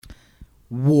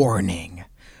Warning.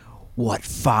 What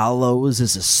follows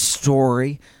is a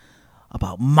story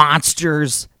about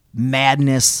monsters,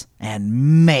 madness,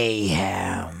 and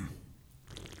mayhem.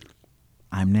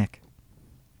 I'm Nick.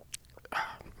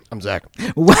 I'm Zach.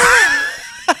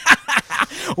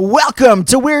 Welcome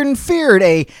to Weird and Feared,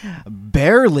 a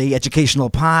barely educational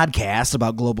podcast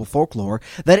about global folklore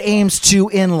that aims to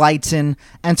enlighten,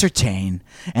 entertain,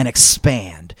 and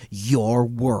expand your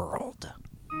world.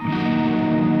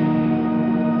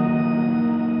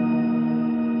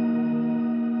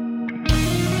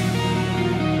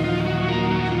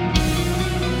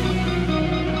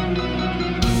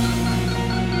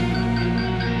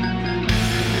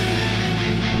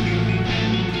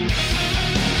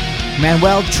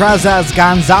 Manuel Trazas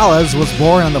Gonzalez was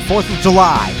born on the 4th of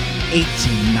July,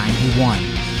 1891,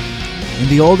 in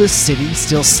the oldest city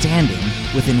still standing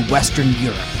within Western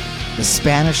Europe, the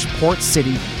Spanish port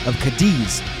city of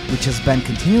Cadiz, which has been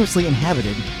continuously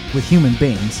inhabited with human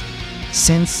beings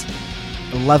since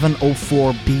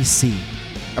 1104 BC,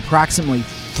 approximately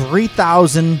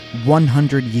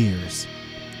 3,100 years.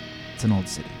 It's an old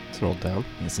city. An old town.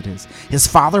 Yes, it is. His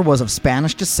father was of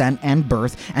Spanish descent and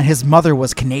birth, and his mother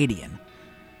was Canadian.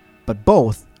 But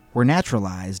both were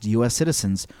naturalized U.S.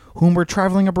 citizens whom were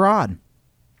traveling abroad.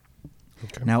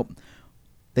 Okay. Now,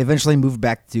 they eventually moved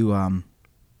back to,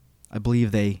 I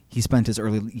believe he spent his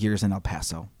early years in El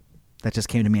Paso. That just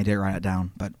came to me. I didn't write it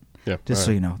down, but just so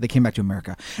you know, they came back to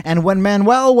America. And when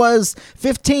Manuel was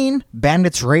 15,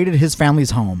 bandits raided his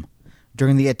family's home.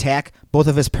 During the attack, both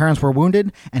of his parents were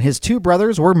wounded, and his two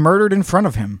brothers were murdered in front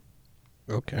of him.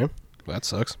 Okay, that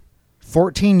sucks.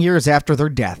 14 years after their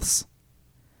deaths,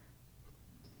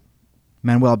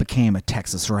 Manuel became a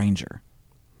Texas Ranger.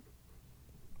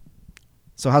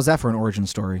 So how's that for an origin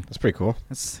story? That's pretty cool.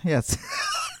 I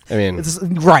mean, it's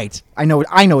right. I know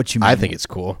what you mean. I think it's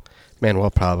cool.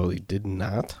 Manuel probably did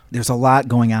not. There's a lot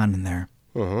going on in there.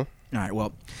 Uh-huh. All right,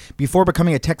 well, before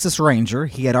becoming a Texas Ranger,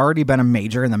 he had already been a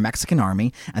major in the Mexican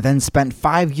Army and then spent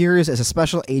 5 years as a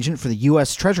special agent for the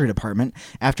U.S. Treasury Department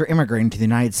after immigrating to the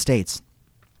United States.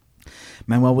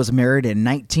 Manuel was married in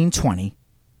 1920,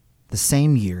 the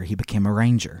same year he became a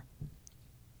Ranger.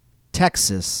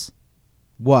 Texas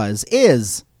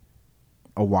is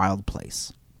a wild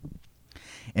place.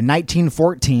 In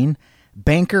 1914,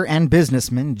 banker and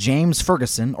businessman James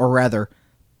Ferguson, or rather,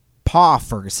 Pa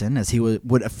Ferguson, as he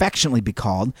would affectionately be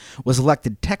called, was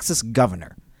elected Texas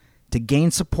governor. To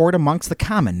gain support amongst the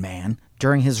common man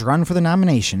during his run for the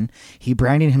nomination, he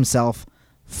branded himself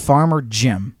Farmer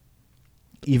Jim,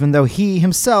 even though he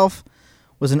himself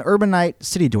was an urbanite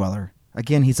city dweller.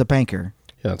 Again, he's a banker.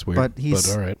 Yeah, that's weird, but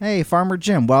all right. Hey, Farmer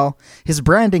Jim. Well, his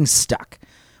branding stuck.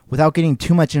 Without getting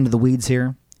too much into the weeds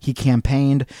here, he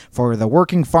campaigned for the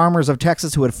working farmers of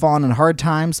Texas who had fallen in hard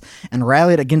times and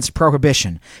rallied against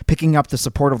prohibition, picking up the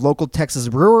support of local Texas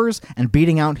brewers and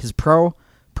beating out his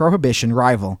pro-prohibition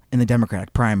rival in the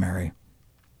Democratic primary.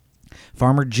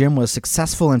 Farmer Jim was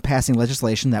successful in passing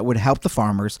legislation that would help the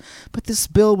farmers, but this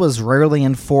bill was rarely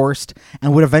enforced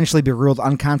and would eventually be ruled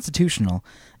unconstitutional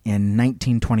in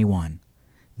 1921.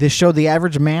 This showed the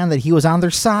average man that he was on their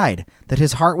side, that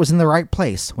his heart was in the right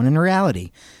place, when in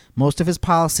reality, most of his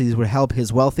policies would help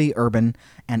his wealthy, urban,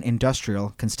 and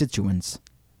industrial constituents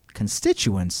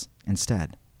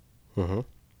instead. Uh-huh.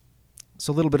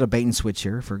 So a little bit of bait and switch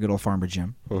here for good old Farmer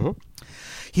Jim. Uh-huh.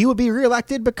 He would be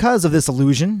reelected because of this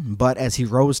illusion, but as he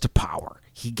rose to power,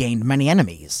 he gained many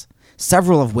enemies,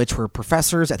 several of which were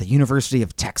professors at the University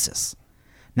of Texas.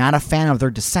 Not a fan of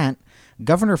their dissent,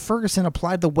 Governor Ferguson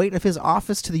applied the weight of his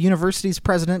office to the university's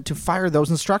president to fire those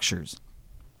instructors.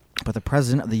 But the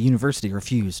president of the university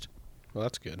refused. Well,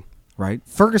 that's good. Right?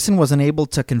 Ferguson was unable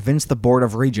to convince the Board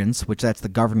of Regents, which that's the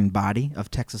governing body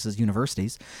of Texas's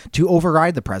universities, to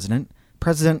override the president,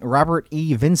 President Robert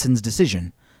E. Vinson's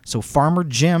decision. So Farmer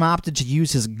Jim opted to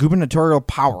use his gubernatorial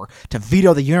power to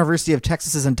veto the University of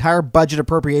Texas's entire budget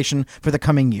appropriation for the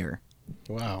coming year.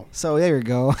 Wow. So there you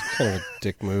go. Kind of a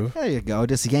dick move. There you go.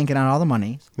 Just yanking out all the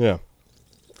money. Yeah.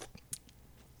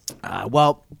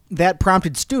 Well, that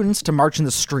prompted students to march in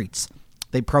the streets.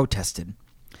 They protested.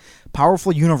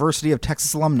 Powerful University of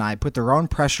Texas alumni put their own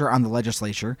pressure on the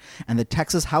legislature, and the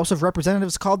Texas House of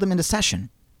Representatives called them into session.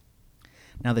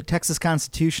 Now, the Texas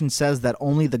Constitution says that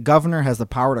only the governor has the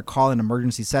power to call an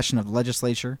emergency session of the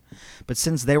legislature, but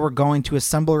since they were going to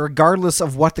assemble regardless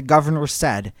of what the governor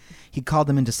said, he called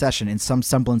them into session in some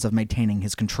semblance of maintaining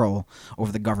his control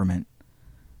over the government.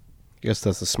 I guess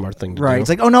that's the smart thing to do. Right. It's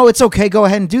like, oh, no, it's okay. Go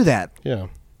ahead and do that. Yeah.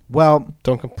 Well,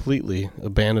 don't completely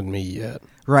abandon me yet.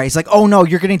 Right. It's like, oh, no,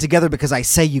 you're getting together because I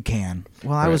say you can.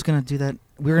 Well, I was going to do that.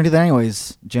 We were going to do that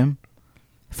anyways, Jim.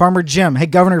 Farmer Jim. Hey,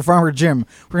 Governor Farmer Jim.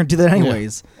 We're going to do that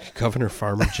anyways. Yeah. Governor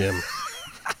Farmer Jim.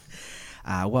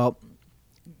 Well,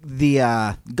 the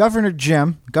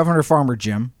Governor Farmer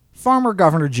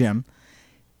Jim,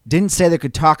 didn't say they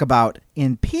could talk about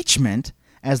impeachment,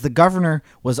 as the governor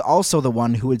was also the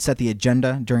one who would set the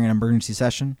agenda during an emergency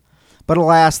session. But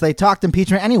alas, they talked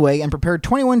impeachment anyway and prepared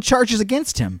 21 charges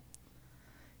against him.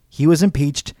 He was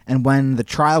impeached, and when the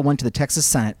trial went to the Texas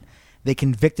Senate, they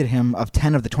convicted him of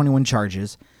 10 of the 21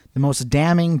 charges, the most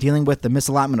damning dealing with the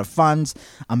misallotment of funds,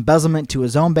 embezzlement to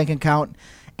his own bank account,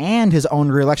 and his own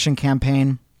re-election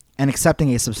campaign, and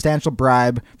accepting a substantial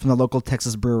bribe from the local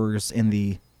Texas brewers in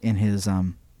his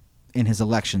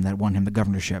election that won him the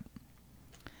governorship.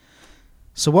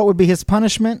 So what would be his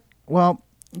punishment? Well,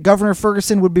 Governor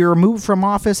Ferguson would be removed from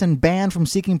office and banned from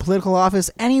seeking political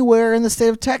office anywhere in the state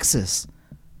of Texas.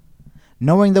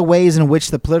 Knowing the ways in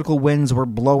which the political winds were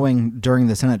blowing during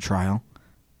the Senate trial,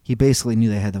 he basically knew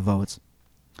they had the votes.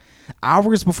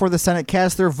 Hours before the Senate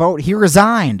cast their vote, he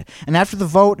resigned. And after the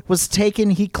vote was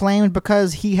taken, he claimed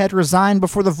because he had resigned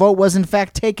before the vote was in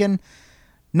fact taken,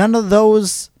 none of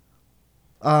those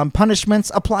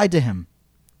punishments applied to him.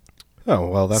 Oh,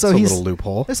 well, that's So a he's- little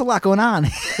loophole. There's a lot going on.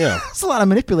 Yeah. There's a lot of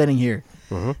manipulating here.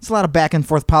 Mm-hmm. It's a lot of back and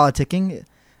forth politicking.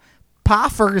 Pa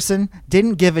Ferguson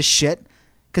didn't give a shit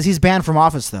because he's banned from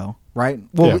office, though, right?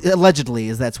 Well, Yeah.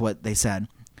 allegedly, that's what they said.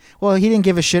 Well, he didn't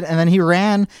give a shit, and then he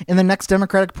ran in the next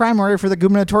Democratic primary for the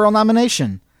gubernatorial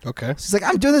nomination. Okay. So he's like,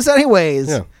 I'm doing this anyways.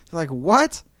 Yeah. They're like,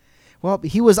 what? Well,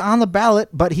 he was on the ballot,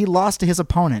 but he lost to his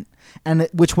opponent,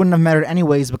 which wouldn't have mattered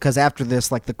anyways because after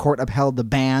this, like, the court upheld the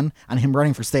ban on him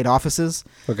running for state offices.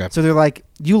 Okay. So they're like,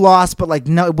 you lost, but like,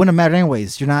 no, it wouldn't have mattered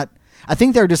anyways. You're not. I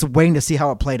think they were just waiting to see how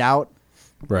it played out.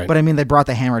 Right. But I mean, they brought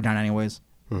the hammer down anyways.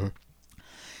 Mm-hmm.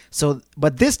 So,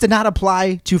 but this did not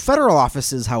apply to federal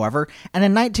offices, however. And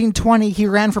in 1920, he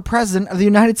ran for president of the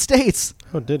United States.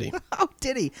 Oh, did he? Oh,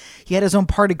 did he? He had his own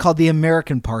party called the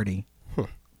American Party.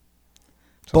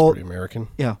 Sounds Bold- pretty American.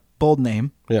 Yeah, bold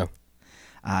name. Yeah.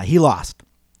 He lost.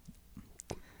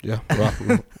 Yeah. Well,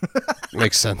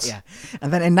 makes sense. Yeah.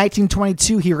 And then in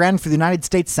 1922, he ran for the United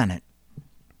States Senate.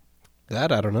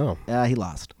 That I don't know. He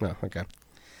lost. No. Okay.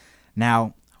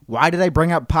 Now, why did I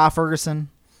bring up Pa Ferguson,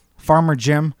 Farmer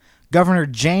Jim, Governor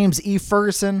James E.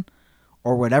 Ferguson,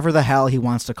 or whatever the hell he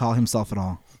wants to call himself at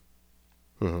all?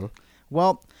 Mm-hmm.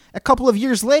 Well, a couple of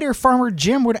years later, Farmer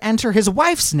Jim would enter his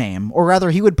wife's name, or rather,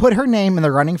 he would put her name in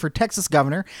the running for Texas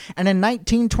governor, and in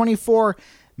 1924,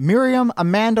 Miriam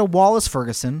Amanda Wallace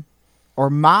Ferguson, or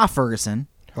Ma Ferguson,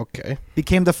 Okay.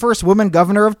 became the first woman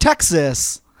governor of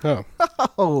Texas. Oh.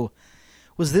 Oh,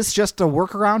 was this just a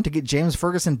workaround to get James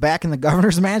Ferguson back in the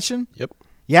governor's mansion? Yep.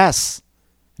 Yes,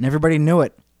 and everybody knew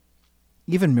it,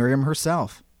 even Miriam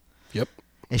herself. Yep.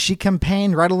 As she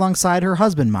campaigned right alongside her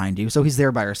husband, mind you, so he's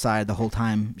there by her side the whole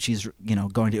time she's,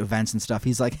 going to events and stuff.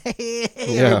 He's like, hey,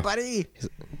 Yeah. everybody.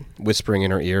 Whispering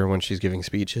in her ear when she's giving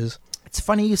speeches. It's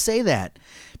funny you say that,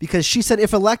 because she said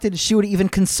if elected, she would even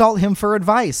consult him for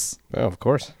advice. Oh, of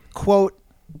course. Quote,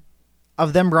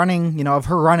 of them running, of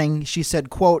her running, she said,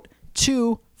 quote,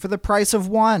 2 for the price of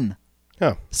 1.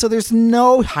 Oh. So there's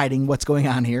no hiding what's going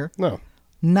on here. No.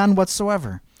 None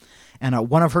whatsoever. And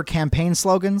one of her campaign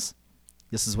slogans,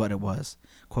 this is what it was,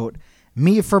 quote,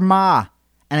 me for Ma,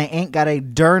 and I ain't got a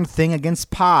darn thing against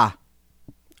Pa.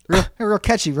 Real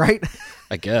catchy, right?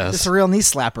 I guess. It's a real knee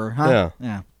slapper, huh? Yeah.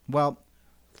 Yeah. Well,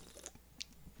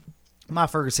 Ma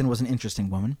Ferguson was an interesting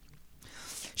woman.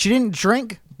 She didn't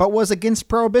drink, but was against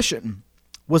prohibition,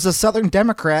 was a Southern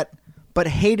Democrat, but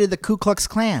hated the Ku Klux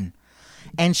Klan.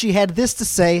 And she had this to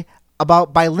say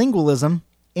about bilingualism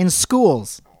in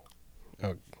schools.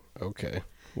 Oh, okay.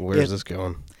 Where's this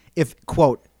going? If,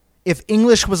 quote, if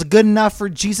English was good enough for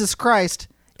Jesus Christ,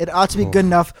 it ought to be good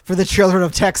enough for the children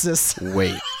of Texas.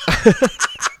 Wait.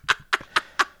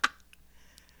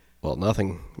 Well,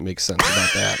 nothing makes sense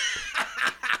about that.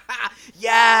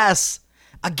 Yes!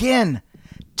 Again,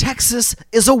 Texas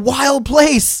is a wild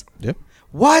place. Yep.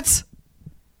 What?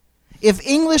 If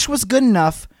English was good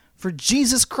enough for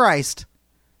Jesus Christ,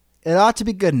 it ought to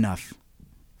be good enough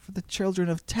for the children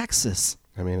of Texas.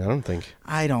 I mean, I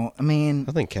I mean...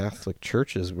 think Catholic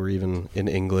churches were even in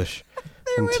English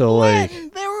They were until in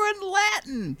Latin. They were in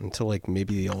Latin. until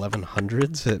maybe the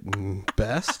 1100s at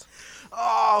best.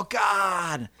 Oh,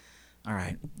 God. All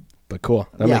right. But cool.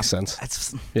 That Yeah, makes sense.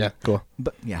 That's, Yeah, cool.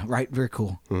 but yeah, right. Very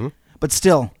cool. Mm-hmm. But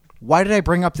still, why did I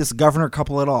bring up this governor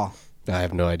couple at all? I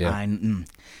have no idea.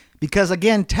 Because,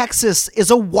 again, Texas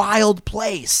is a wild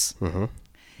place. Mm-hmm.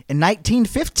 In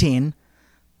 1915,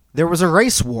 there was a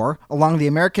race war along the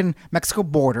American-Mexico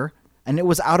border, and it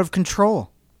was out of control.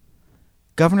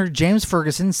 Governor James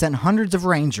Ferguson sent hundreds of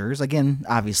Rangers, again,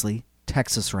 obviously,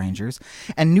 Texas Rangers,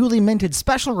 and newly minted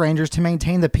Special Rangers to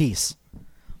maintain the peace.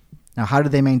 Now, how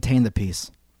did they maintain the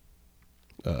peace?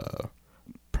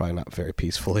 Probably not very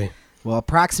peacefully. Well,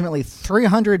 approximately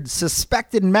 300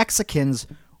 suspected Mexicans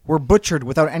were butchered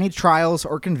without any trials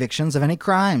or convictions of any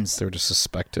crimes. They were just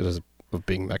suspected of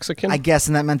being Mexican? I guess,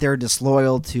 and that meant they were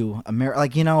disloyal to America.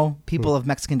 Like, people of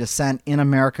Mexican descent in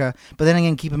America. But then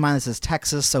again, keep in mind this is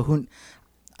Texas, so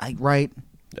right?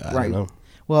 I don't know.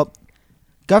 Well,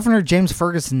 Governor James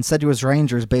Ferguson said to his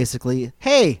Rangers, basically,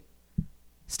 hey,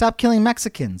 stop killing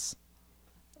Mexicans.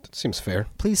 That seems fair.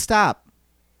 Please stop.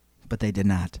 But they did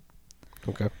not.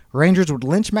 Okay. Rangers would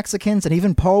lynch Mexicans and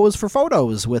even pose for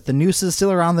photos with the nooses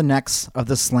still around the necks of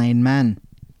the slain men.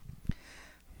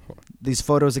 These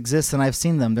photos exist, and I've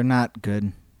seen them. They're not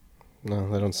good. No,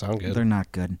 they don't sound good. They're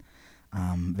not good.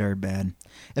 Very bad.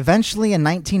 Eventually, in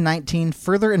 1919,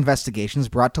 further investigations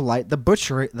brought to light the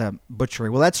butchery.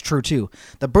 Well, that's true, too.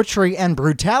 The butchery and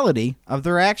brutality of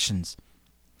their actions.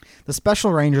 The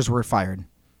Special Rangers were fired.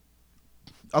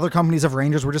 Other companies of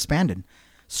Rangers were disbanded.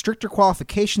 Stricter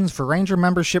qualifications for Ranger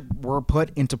membership were put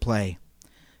into play.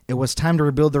 It was time to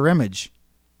rebuild their image.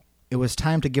 It was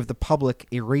time to give the public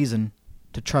a reason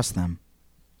to trust them.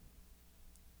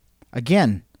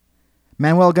 Again,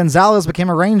 Manuel Gonzalez became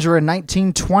a Ranger in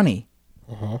 1920.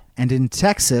 And in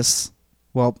Texas,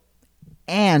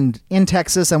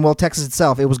 Texas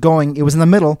itself, it was in the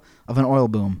middle of an oil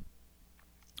boom.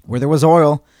 Where there was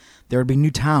oil, there would be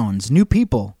new towns, new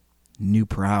people, new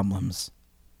problems.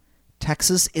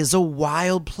 Texas is a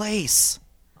wild place.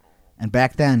 And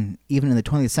back then, even in the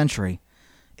 20th century,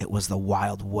 it was the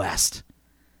Wild West.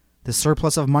 The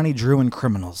surplus of money drew in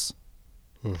criminals.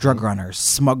 Drug runners,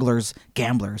 smugglers,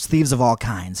 gamblers, thieves of all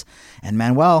kinds. And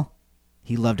Manuel,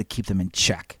 he loved to keep them in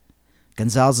check.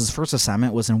 Gonzalez's first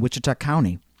assignment was in Wichita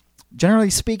County.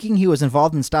 Generally speaking, he was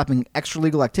involved in stopping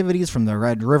extra-legal activities from the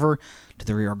Red River to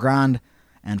the Rio Grande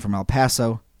and from El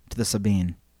Paso to the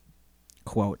Sabine.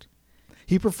 Quote,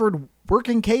 he preferred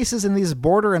working cases in these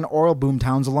border and oil boom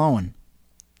towns alone.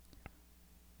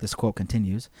 This quote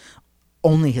continues,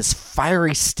 only his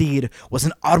fiery steed was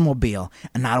an automobile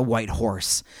and not a white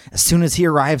horse. As soon as he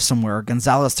arrived somewhere,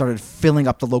 Gonzalez started filling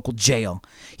up the local jail.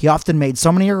 He often made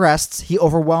so many arrests, he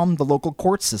overwhelmed the local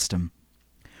court system.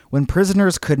 When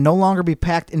prisoners could no longer be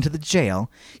packed into the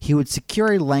jail, he would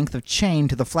secure a length of chain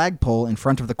to the flagpole in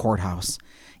front of the courthouse.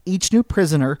 Each new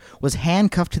prisoner was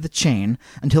handcuffed to the chain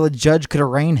until a judge could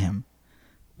arraign him.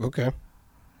 Okay.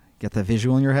 Get the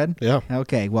visual in your head? Yeah.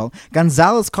 Okay, well,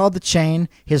 Gonzalez called the chain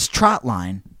his trot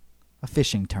line, a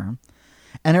fishing term,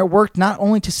 and it worked not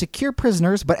only to secure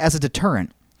prisoners, but as a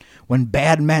deterrent. When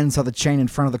bad men saw the chain in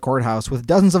front of the courthouse with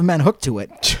dozens of men hooked to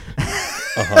it,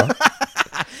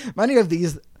 many of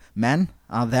these men,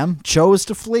 chose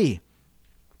to flee.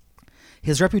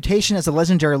 His reputation as a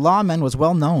legendary lawman was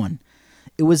well known.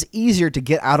 It was easier to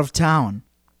get out of town.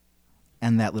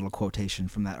 And that little quotation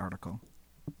from that article.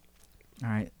 All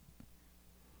right.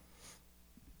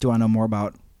 Do I know more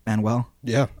about Manuel?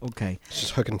 Yeah. Okay.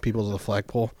 Just hooking people to the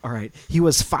flagpole. All right. He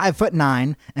was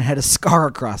 5'9" and had a scar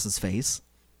across his face.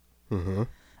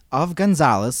 Of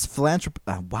Gonzalez,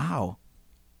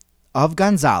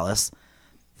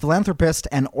 philanthropist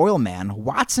and oil man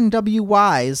Watson W.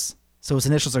 Wise. So his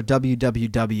initials are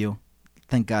WWW.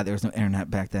 Thank God there was no internet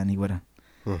back then. He would have.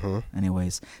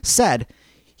 Anyways, said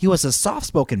he was a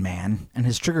soft-spoken man and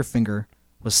his trigger finger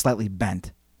was slightly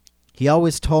bent. He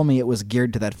always told me it was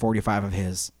geared to that 45 of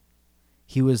his.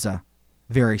 He was a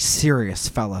very serious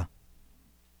fella.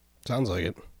 Sounds like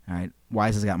it. All right,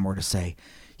 Wise has got more to say.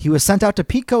 He was sent out to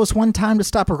Pecos one time to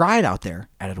stop a riot out there,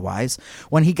 added Wise.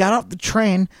 When he got off the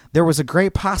train, there was a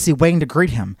great posse waiting to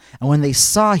greet him, and when they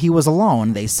saw he was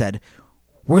alone, they said,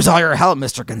 "Where's all your help,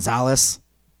 Mr. Gonzalez?"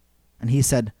 And he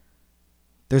said,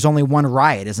 "There's only one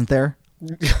riot, isn't there?"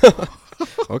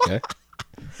 Okay.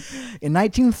 In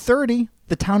 1930,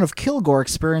 the town of Kilgore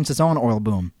experienced its own oil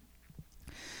boom.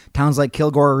 Towns like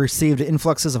Kilgore received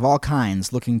influxes of all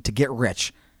kinds looking to get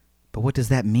rich. But what does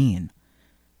that mean?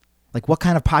 Like, what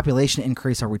kind of population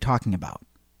increase are we talking about?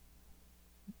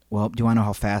 Well, do you want to know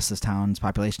how fast this town's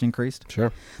population increased?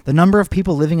 Sure. The number of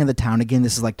people living in the town, again,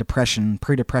 this is like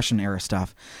pre-Depression era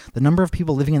stuff. The number of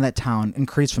people living in that town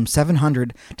increased from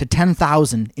 700 to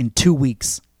 10,000 in 2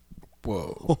 weeks.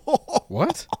 Whoa.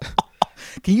 What?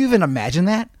 Can you even imagine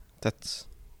that? That's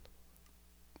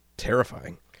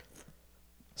terrifying.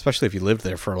 Especially if you lived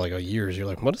there for like a year. You're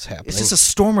like, what is happening? It's just a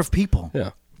storm of people.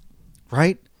 Yeah.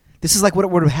 Right? This is like what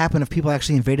would have happened if people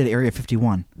actually invaded Area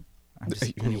 51.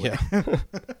 Anyway. Yeah.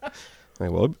 Hey,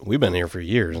 well, we've been here for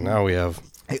years, and now we have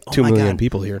Hey, oh 2 my million God.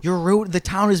 people here. Your road, the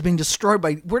town is being destroyed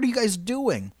by. What are you guys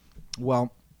doing?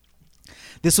 Well,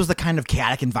 this was the kind of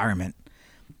chaotic environment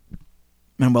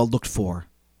Manuel looked for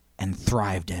and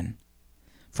thrived in.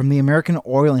 From the American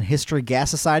Oil and History Gas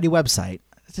Society website,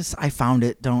 I found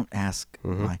it. Don't ask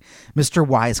why. Mr.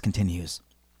 Wise continues.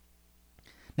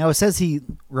 Now it says he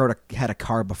had a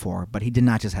car before, but he did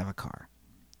not just have a car.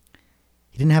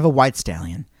 He didn't have a white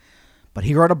stallion, but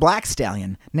he rode a black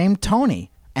stallion named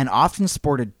Tony, and often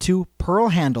sported 2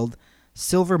 pearl-handled,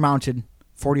 silver-mounted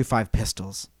 .45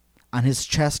 pistols. On his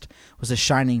chest was a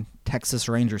shining Texas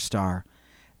Ranger star.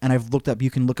 And I've looked up, you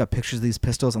can look up pictures of these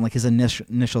pistols, and like his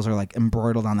initials are like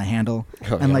embroidered on the handle.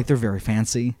 And like they're very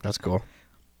fancy. That's cool.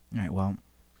 All right, well,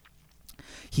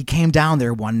 he came down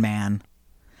there, one man,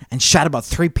 and shot about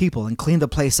 3 people and cleaned the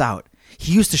place out.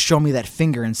 He used to show me that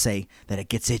finger and say that it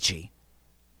gets itchy.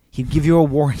 He'd give you a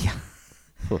warning.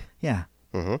 Yeah.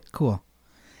 Cool.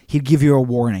 He'd give you a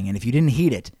warning, and if you didn't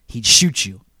heed it, he'd shoot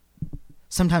you.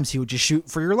 Sometimes he would just shoot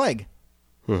for your leg.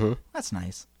 That's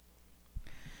nice.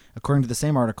 According to the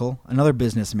same article, another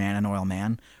businessman and oil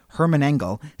man, Herman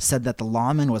Engel, said that the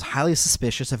lawman was highly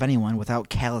suspicious of anyone without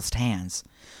calloused hands.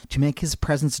 To make his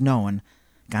presence known,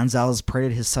 Gonzalez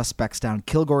paraded his suspects down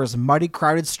Kilgore's muddy,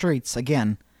 crowded streets,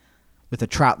 again, with a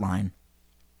trot line.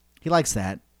 He likes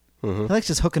that. He likes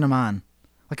just hooking them on,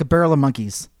 like a barrel of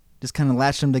monkeys. Just kind of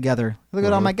latched them together. Look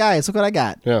at all my guys. Look what I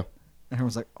got. Yeah. And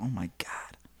everyone's like, oh my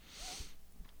God.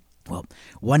 Well,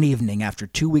 one evening after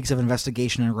 2 weeks of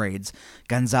investigation and raids,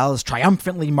 Gonzalez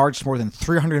triumphantly marched more than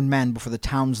 300 men before the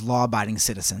town's law-abiding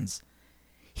citizens.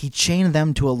 He chained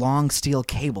them to a long steel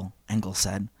cable, Engel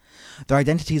said. Their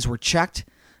identities were checked.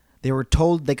 They were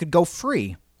told they could go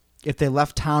free if they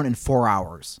left town in 4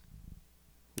 hours.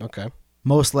 Okay.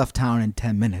 Most left town in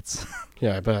 10 minutes.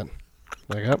 Yeah, I bet.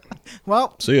 Like, yep.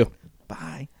 Well, See you.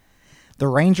 bye. The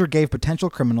ranger gave potential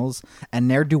criminals and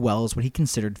ne'er-do-wells what he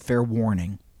considered fair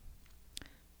warning.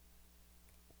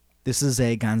 This is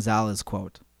a Gonzalez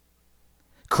quote.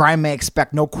 "Crime may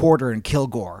expect no quarter in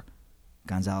Kilgore,"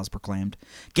 Gonzalez proclaimed.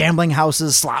 "Gambling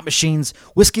houses, slot machines,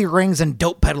 whiskey rings, and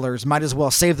dope peddlers might as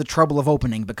well save the trouble of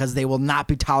opening because they will not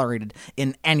be tolerated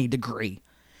in any degree.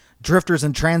 Drifters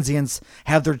and transients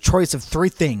have their choice of 3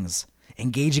 things: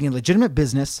 engaging in legitimate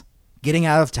business, getting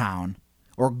out of town,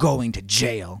 or going to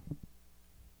jail."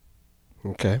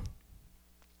 Okay.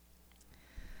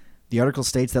 The article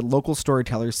states that local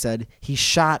storytellers said he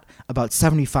shot about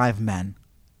 75 men.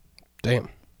 Damn.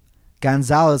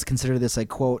 Gonzalez considered this a,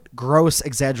 quote, gross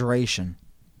exaggeration.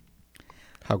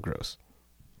 How gross.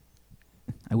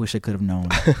 I wish I could have known.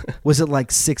 Was it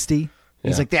like 60?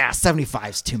 He's Yeah. like, yeah,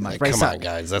 75's too much. Like, Right? come So on,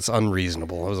 guys. That's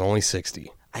unreasonable. It was only 60.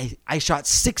 I shot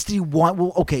 61.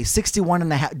 Well, okay, 61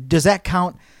 and a half. Does that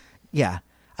count? Yeah.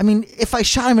 I mean, if I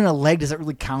shot him in the leg, does that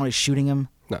really count as shooting him?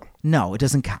 No. No, it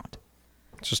doesn't count.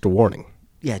 It's just a warning.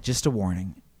 Yeah, just a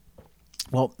warning.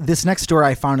 Well, this next story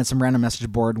I found in some random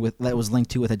message board that was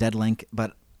linked to with a dead link,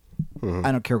 but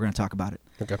I don't care. We're going to talk about it.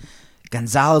 Okay.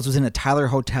 Gonzalez was in a Tyler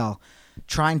hotel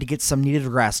trying to get some needed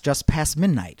rest just past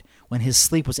midnight when his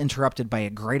sleep was interrupted by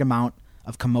a great amount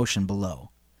of commotion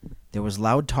below. There was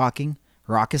loud talking,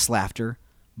 raucous laughter,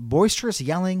 boisterous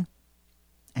yelling,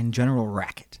 and general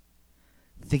racket.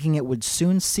 Thinking it would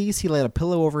soon cease, he laid a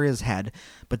pillow over his head,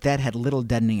 but that had little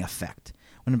deadening effect.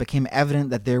 When it became evident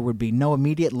that there would be no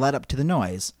immediate let-up to the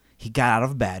noise, he got out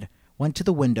of bed, went to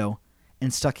the window,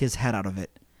 and stuck his head out of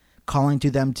it, calling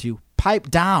to them to pipe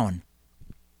down.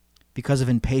 Because of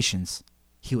impatience,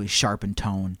 he was sharp in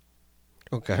tone.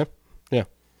 Okay. Yeah.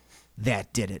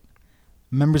 That did it.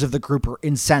 Members of the group were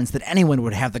incensed that anyone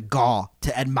would have the gall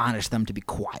to admonish them to be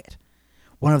quiet.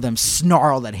 One of them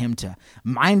snarled at him to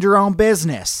mind your own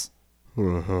business.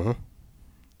 That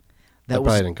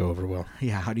probably didn't go over well.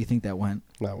 Yeah, how do you think that went?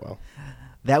 Not well.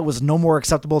 That was no more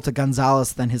acceptable to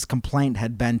Gonzalez than his complaint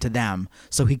had been to them,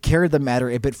 so he carried the matter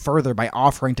a bit further by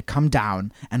offering to come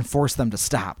down and force them to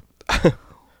stop.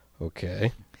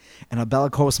 Okay. In a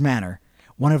bellicose manner,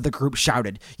 one of the group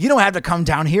shouted, "You don't have to come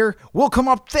down here. We'll come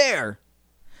up there."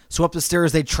 So up the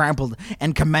stairs they trampled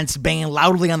and commenced banging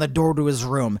loudly on the door to his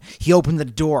room. He opened the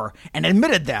door and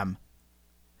admitted them.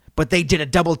 But they did a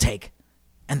double take,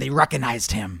 and they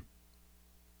recognized him.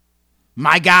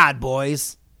 "My God,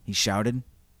 boys," he shouted.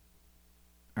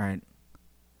 All right.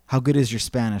 How good is your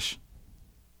Spanish?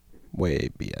 Way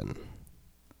bien.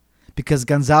 Because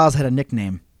Gonzalez had a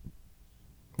nickname.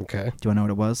 Okay. Do I know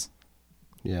what it was?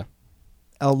 Yeah.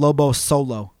 El Lobo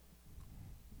Solo.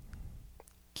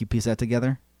 Can you piece that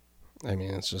together? I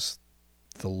mean, it's just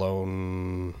the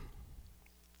lone...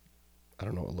 I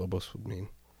don't know what Lobos would mean.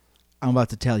 I'm about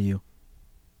to tell you.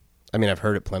 I mean, I've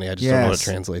heard it plenty. I just don't know what it Yes.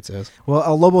 translates as. Well,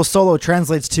 El Lobo Solo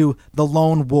translates to the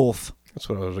lone wolf. That's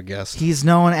what I would have guessed. He's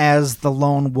known as the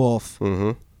lone wolf.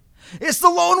 Mm-hmm. It's the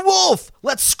lone wolf!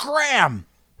 Let's scram!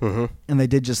 Mm-hmm. And they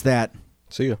did just that.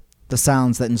 See ya. The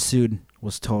silence that ensued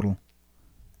was total.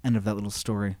 End of that little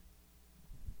story.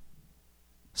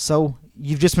 So,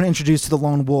 you've just been introduced to the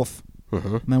lone wolf,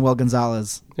 Mm-hmm. Manuel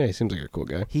Gonzalez. Yeah, he seems like a cool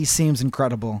guy. He seems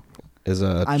incredible. Is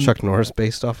Chuck Norris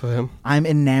based off of him? I'm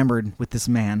enamored with this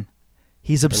man.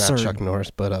 He's Or absurd. not Chuck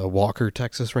Norris, but Walker,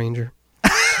 Texas Ranger.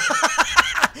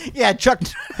 Yeah, Chuck.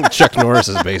 Chuck Norris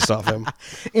is based off him.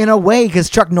 In a way, because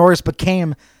Chuck Norris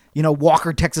became,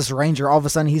 Walker, Texas Ranger. All of a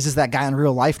sudden, he's just that guy in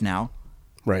real life now.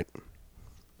 Right.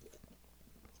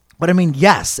 But I mean,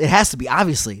 yes, it has to be.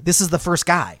 Obviously, this is the first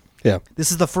guy. Yeah.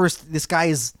 This guy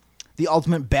is the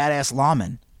ultimate badass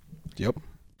lawman. Yep.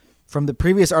 From the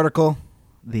previous article,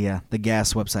 the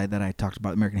gas website that I talked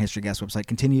about, American History Gas website,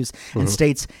 continues and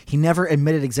states he never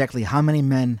admitted exactly how many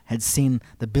men had seen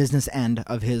the business end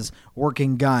of his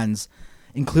working guns,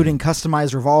 including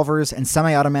customized revolvers and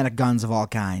semi-automatic guns of all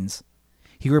kinds.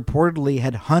 He reportedly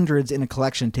had hundreds in a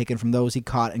collection taken from those he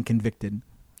caught and convicted.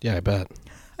 Yeah, I bet.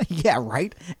 Yeah,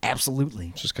 right?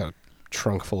 Absolutely. Just got a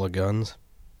trunk full of guns.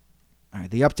 All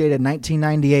right, the updated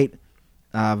 1998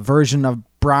 version of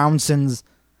Brownson's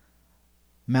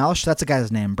Melch, that's a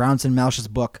guy's name, Brownson Melch's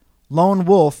book, Lone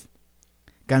Wolf,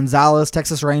 Gonzalez,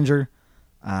 Texas Ranger.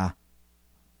 Of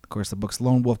course, the book's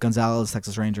Lone Wolf, Gonzalez,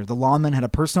 Texas Ranger. The lawman had a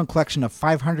personal collection of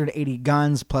 580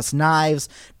 guns, plus knives,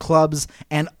 clubs,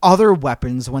 and other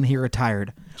weapons when he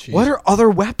retired. Jeez. What are other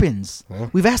weapons? Yeah.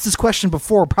 We've asked this question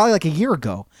before, probably like a year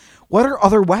ago. What are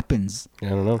other weapons? Yeah,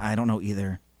 I don't know. I don't know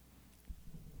either.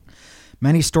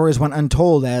 Many stories went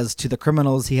untold as to the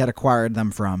criminals he had acquired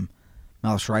them from.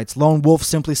 Melch writes, Lone Wolf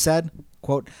simply said,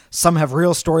 quote, some have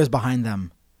real stories behind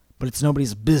them, but it's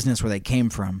nobody's business where they came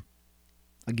from.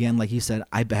 Again, like you said,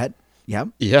 I bet. Yep.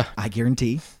 Yeah. I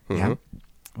guarantee. Yeah.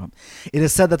 Well, it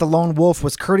is said that the Lone Wolf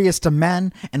was courteous to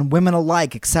men and women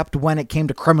alike, except when it came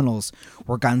to criminals,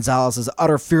 where Gonzalez's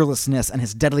utter fearlessness and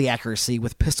his deadly accuracy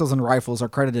with pistols and rifles are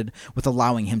credited with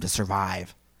allowing him to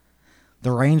survive.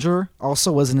 The Ranger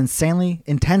also was an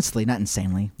intensely, not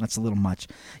insanely, that's a little much.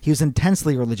 He was an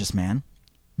intensely religious man,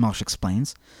 Melch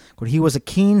explains. But he was a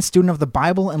keen student of the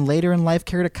Bible and later in life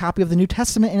carried a copy of the New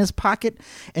Testament in his pocket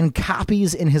and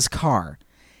copies in his car.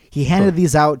 He handed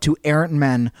these out to errant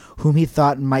men whom he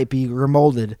thought might be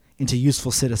remolded into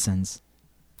useful citizens.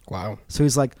 Wow. So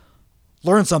he's like,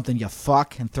 learn something, you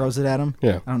fuck, and throws it at him.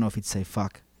 Yeah. I don't know if he'd say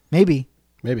fuck. Maybe.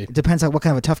 Maybe. It depends on what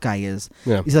kind of a tough guy he is.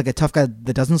 Yeah. He's like a tough guy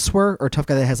that doesn't swear or a tough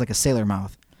guy that has like a sailor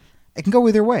mouth. It can go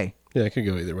either way. Yeah, it could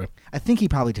go either way. I think he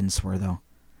probably didn't swear, though.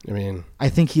 I mean, I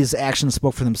think his actions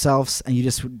spoke for themselves, and you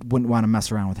just wouldn't want to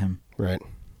mess around with him. right.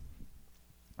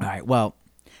 All right, well,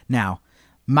 now,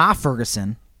 Ma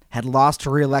Ferguson had lost her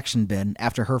re-election bid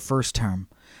after her first term,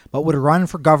 but would run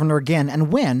for governor again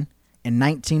and win in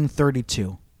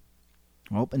 1932.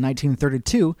 Well, in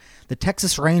 1932, the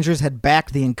Texas Rangers had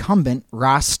backed the incumbent,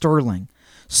 Ross Sterling.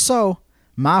 So,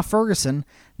 Ma Ferguson,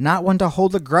 not one to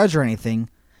hold a grudge or anything,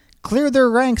 cleared their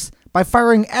ranks by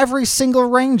firing every single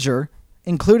Ranger,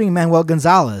 including Manuel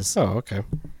Gonzalez. Oh, okay.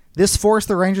 This forced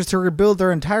the Rangers to rebuild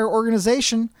their entire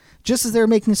organization, just as they were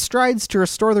making strides to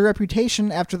restore their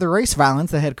reputation after the race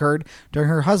violence that had occurred during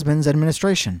her husband's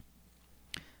administration.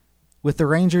 With the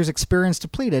Rangers' experience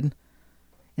depleted,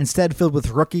 instead filled with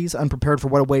rookies unprepared for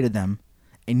what awaited them,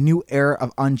 a new era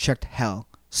of unchecked hell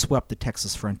swept the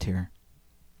Texas frontier.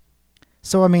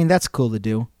 So, I mean, that's cool to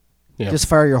do. Yeah. Just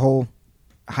fire your whole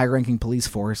high-ranking police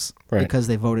force Right. because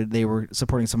they were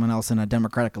supporting someone else in a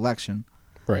democratic election.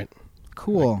 Right.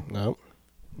 Cool. No.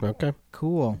 Okay.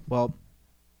 Cool. Well,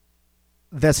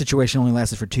 that situation only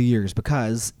lasted for 2 years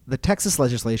because the Texas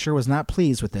legislature was not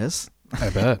pleased with this, I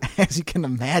bet. as you can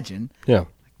imagine. Yeah.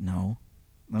 No.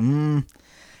 And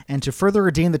to further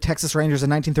redeem the Texas Rangers in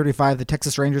 1935, the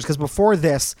Texas Rangers, because before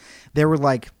this, they were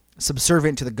like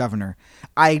subservient to the governor.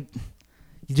 You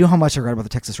know how much I read about the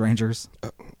Texas Rangers?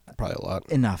 Probably a lot.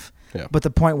 Enough. Yeah. But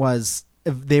the point was,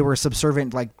 if they were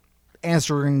subservient, like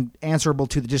answerable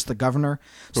to just the governor.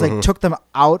 So they took them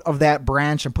out of that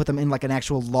branch and put them in like an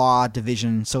actual law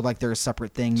division. So like they're a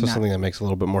separate thing. So something that makes a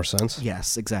little bit more sense.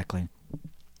 Yes, exactly.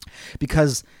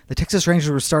 Because the Texas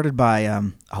Rangers were started by,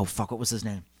 what was his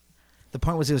name? The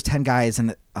point was it was 10 guys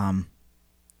and,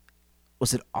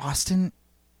 was it Austin?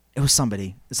 It was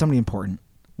somebody important.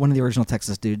 One of the original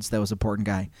Texas dudes that was an important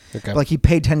guy. Okay. But, like he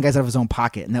paid 10 guys out of his own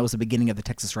pocket, and that was the beginning of the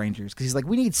Texas Rangers. Because he's like,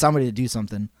 we need somebody to do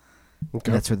something.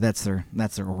 Okay. And that's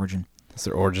their origin. That's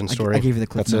their origin story. I gave you the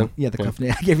cliff notes. Yeah,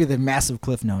 I gave you the massive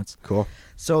cliff notes. Cool.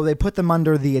 So they put them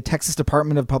under the Texas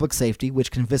Department of Public Safety,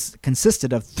 which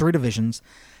consisted of 3 divisions: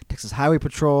 Texas Highway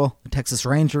Patrol, the Texas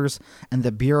Rangers, and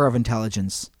the Bureau of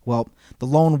Intelligence. Well, the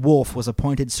Lone Wolf was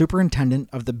appointed superintendent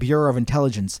of the Bureau of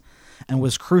Intelligence and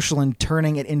was crucial in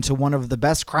turning it into one of the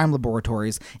best crime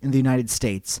laboratories in the United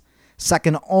States,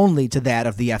 second only to that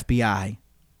of the FBI.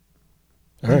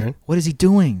 All right. What is he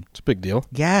doing? It's a big deal.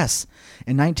 Yes.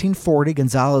 In 1940,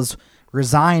 Gonzalez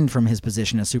resigned from his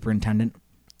position as superintendent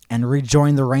and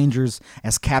rejoined the Rangers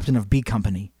as captain of B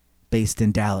Company, based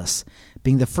in Dallas,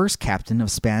 being the first captain of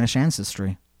Spanish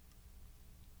ancestry.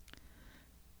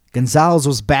 Gonzalez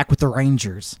was back with the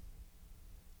Rangers.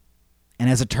 And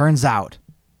as it turns out,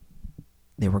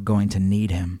 they were going to need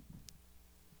him.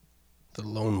 The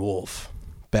Lone Wolf,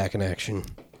 back in action,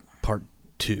 part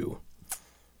 2.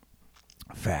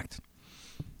 Fact.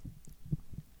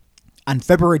 On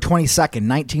February 22nd,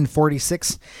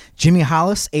 1946, Jimmy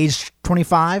Hollis, aged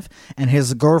 25, and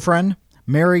his girlfriend,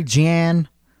 Mary Jeanne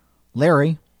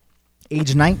Larry,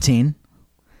 age 19.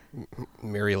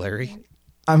 Mary Larry?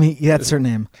 I mean, yeah, that's her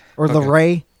name. Or Okay.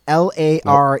 Larry,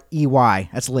 Larey.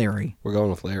 That's Larry. We're going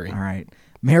with Larry. All right.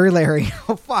 Mary Larry.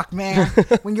 Oh, fuck, man.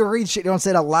 When you read shit, you don't say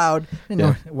it out loud. You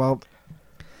know, well,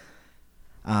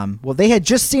 they had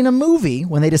just seen a movie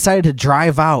when they decided to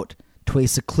drive out to a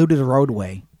secluded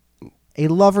roadway. A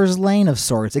lover's lane of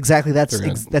sorts. Exactly. That's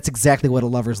exactly what a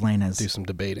lover's lane is. Do some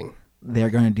debating. They're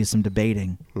going to do some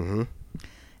debating. Mm-hmm.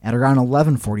 At around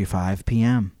 11:45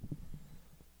 p.m.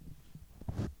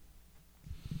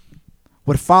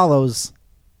 What follows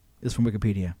is from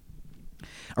Wikipedia.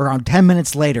 Around 10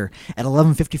 minutes later, at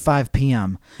 11:55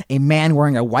 p.m., a man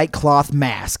wearing a white cloth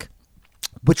mask,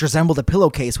 which resembled a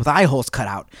pillowcase with eye holes cut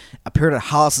out, appeared at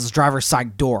Hollis's driver's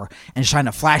side door and shined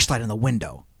a flashlight in the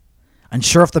window.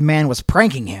 Unsure if the man was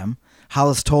pranking him,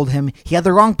 Hollis told him he had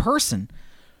the wrong person,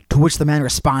 to which the man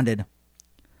responded,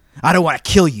 "I don't want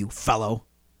to kill you, fellow,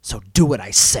 so do what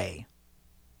I say."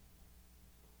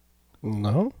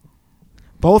 No?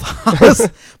 Both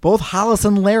Hollis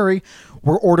and Larry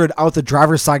were ordered out the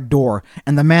driver's side door,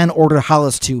 and the man ordered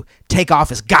Hollis to take off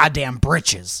his goddamn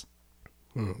britches.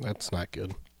 That's not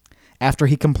good. After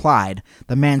he complied,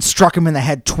 the man struck him in the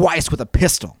head twice with a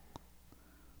pistol.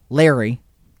 Mary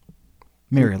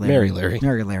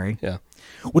Larry, Yeah.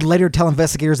 would later tell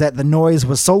investigators that the noise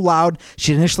was so loud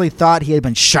she initially thought he had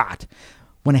been shot,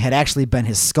 when it had actually been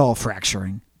his skull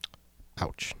fracturing.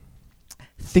 Ouch.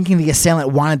 Thinking the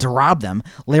assailant wanted to rob them,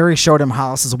 Larry showed him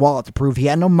Hollis's wallet to prove he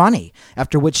had no money,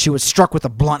 after which she was struck with a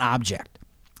blunt object.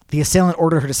 The assailant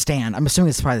ordered her to stand. I'm assuming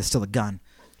it's probably still a gun.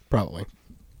 Probably.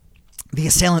 The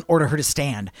assailant ordered her to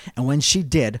stand, and when she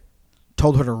did,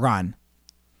 told her to run.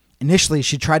 Initially,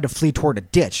 she tried to flee toward a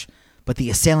ditch, but the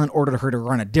assailant ordered her to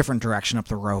run a different direction up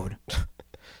the road.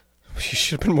 You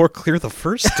should have been more clear the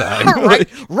first time. Right?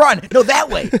 Run! No, that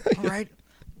way! All right.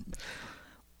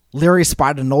 Larry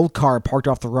spotted an old car parked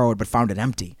off the road but found it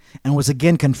empty, and was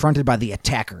again confronted by the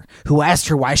attacker, who asked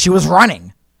her why she was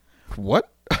running.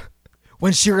 What?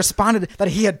 When she responded that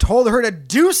he had told her to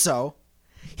do so,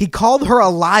 he called her a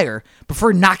liar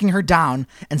before knocking her down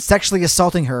and sexually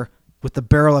assaulting her with the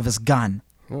barrel of his gun.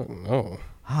 Oh, no.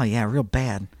 Oh, yeah, real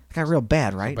bad. That got real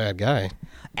bad, right? Bad guy.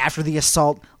 After the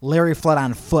assault, Larry fled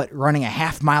on foot, running a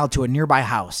half mile to a nearby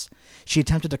house. She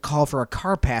attempted to call for a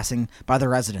car passing by the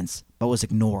residence, but was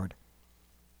ignored.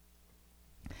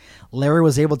 Larry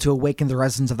was able to awaken the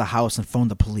residents of the house and phone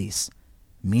the police.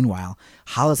 Meanwhile,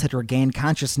 Hollis had regained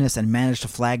consciousness and managed to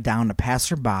flag down a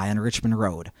passerby on Richmond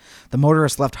Road. The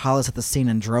motorist left Hollis at the scene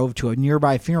and drove to a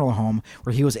nearby funeral home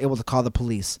where he was able to call the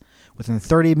police. Within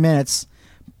 30 minutes,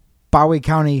 Bowie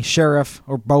County Sheriff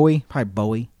Bowie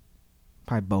County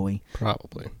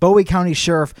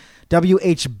Sheriff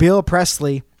W.H. Bill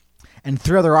Presley and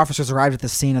 3 other officers arrived at the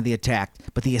scene of the attack,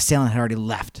 but the assailant had already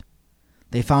left.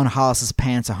 They found Hollis's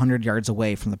pants 100 yards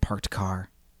away from the parked car.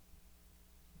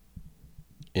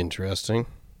 Interesting.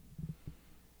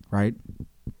 Right?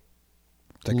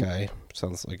 That guy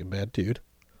sounds like a bad dude.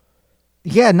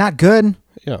 Yeah, not good.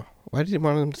 Yeah. Why did he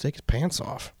want him to take his pants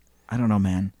off? I don't know,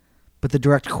 man. But the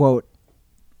direct quote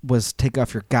was, "Take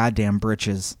off your goddamn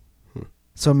britches."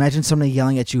 So imagine somebody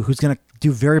yelling at you who's going to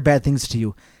do very bad things to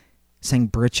you, saying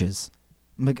britches.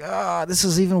 I'm like, this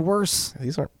is even worse.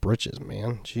 These aren't britches,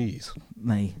 man. Jeez. And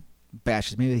then he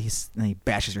bashes. Then he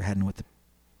bashes your head in with the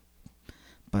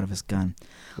butt of his gun.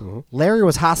 Mm-hmm. Larry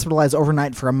was hospitalized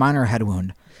overnight for a minor head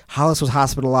wound. Hollis was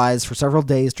hospitalized for several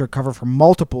days to recover from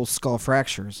multiple skull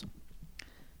fractures,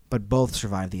 but both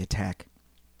survived the attack.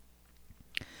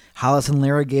 Hollis and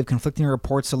Larry gave conflicting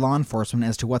reports to law enforcement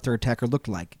as to what their attacker looked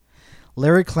like.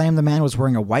 Larry claimed the man was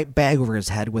wearing a white bag over his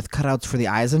head with cutouts for the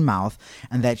eyes and mouth,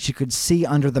 and that she could see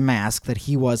under the mask that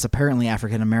he was apparently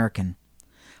African American.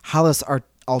 Hollis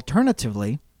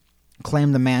alternatively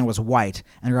claimed the man was white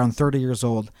and around 30 years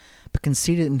old, but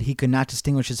conceded he could not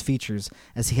distinguish his features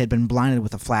as he had been blinded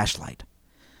with a flashlight.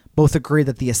 Both agreed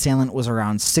that the assailant was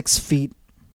around 6 feet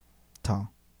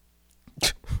tall.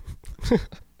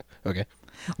 Okay.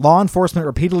 Law enforcement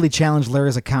repeatedly challenged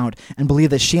Larry's account and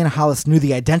believed that she and Hollis knew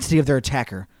the identity of their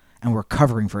attacker and were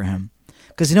covering for him.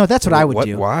 Because that's what I would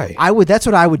do. Why? That's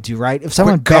what I would do, right? If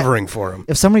someone covering for him.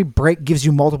 If somebody gives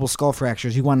you multiple skull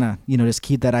fractures, you want to just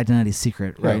keep that identity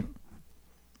secret, right?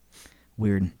 Yeah.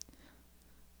 Weird.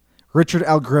 Richard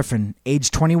L. Griffin,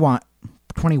 age 21.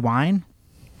 20 wine?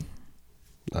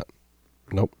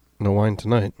 Nope. No wine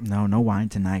tonight. No wine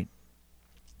tonight.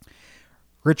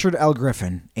 Richard L.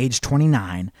 Griffin, age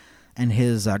 29, and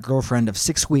his girlfriend of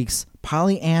 6 weeks,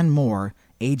 Polly Ann Moore,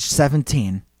 age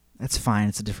 17. That's fine.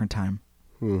 It's a different time.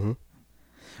 Mm-hmm.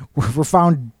 Were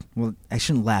found... Well, I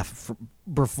shouldn't laugh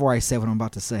before I say what I'm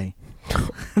about to say.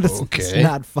 It's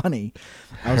not funny.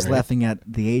 I was laughing at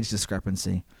the age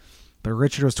discrepancy. But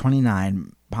Richard was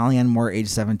 29, Polly Ann Moore, age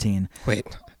 17. Wait,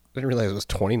 I didn't realize it was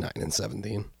 29 and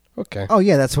 17. Okay. Oh,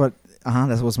 yeah, that's what...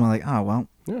 That was my like, oh, well...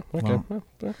 Yeah, okay.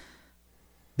 Well.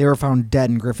 They were found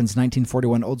dead in Griffin's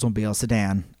 1941 Oldsmobile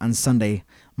sedan on Sunday,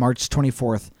 March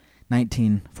 24th,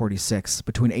 1946,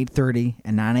 between 8:30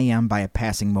 and 9 a.m. by a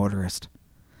passing motorist.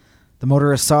 The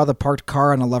motorist saw the parked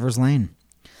car on a lover's lane.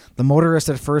 The motorist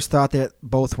at first thought that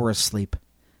both were asleep.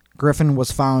 Griffin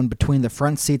was found between the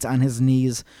front seats on his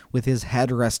knees with his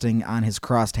head resting on his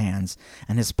crossed hands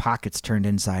and his pockets turned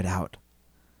inside out.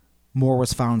 Moore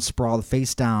was found sprawled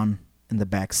face down in the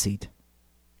back seat.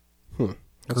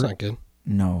 That's not good.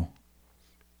 No.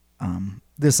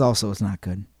 This also is not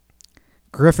good.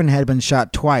 Griffin had been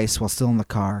shot twice while still in the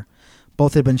car.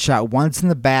 Both had been shot once in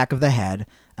the back of the head,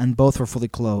 and both were fully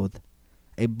clothed.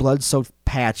 A blood-soaked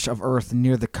patch of earth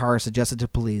near the car suggested to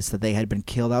police that they had been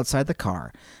killed outside the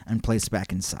car and placed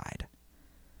back inside.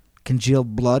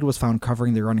 Congealed blood was found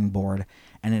covering the running board,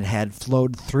 and it had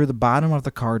flowed through the bottom of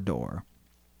the car door.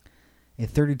 A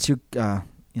 .32,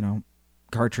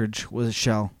 cartridge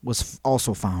shell was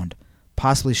also found,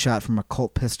 possibly shot from a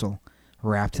Colt pistol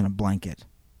wrapped in a blanket.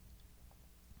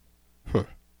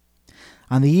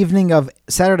 On the evening of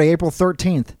Saturday, April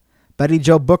 13th, Betty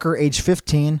Jo Booker, age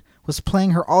 15, was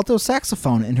playing her alto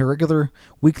saxophone in her regular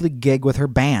weekly gig with her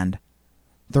band,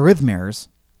 the Rhythmaires,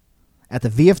 at the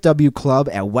VFW Club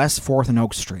at West 4th and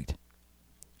Oak Street.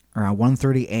 Around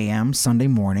 1:30 a.m. Sunday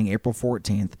morning, April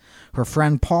 14th, her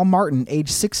friend Paul Martin, age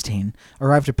 16,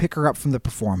 arrived to pick her up from the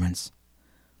performance.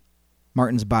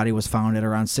 Martin's body was found at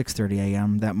around 6:30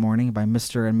 a.m. that morning by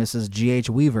Mr. and Mrs. G.H.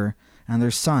 Weaver and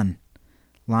their son,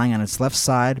 lying on its left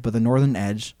side by the northern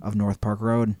edge of North Park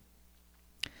Road.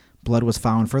 Blood was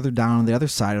found further down on the other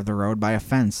side of the road by a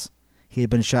fence. He had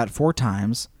been shot 4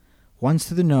 times, once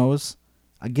through the nose,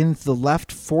 again through the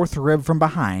left 4th rib from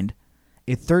behind,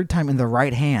 a 3rd time in the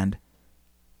right hand,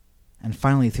 and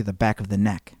finally through the back of the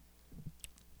neck.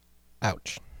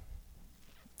 Ouch.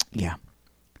 Yeah.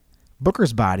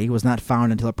 Booker's body was not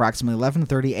found until approximately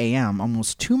 11:30 a.m.,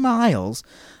 almost 2 miles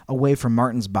away from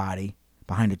Martin's body,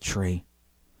 behind a tree.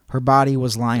 Her body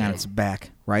was lying on its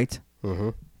back, right? Mm-hmm.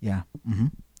 Yeah. Mm-hmm.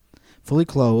 Fully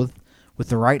clothed, with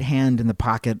the right hand in the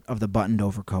pocket of the buttoned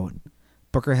overcoat.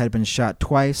 Booker had been shot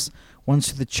twice, once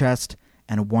through the chest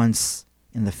and once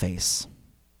in the face.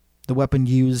 The weapon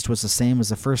used was the same as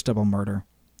the first double murder,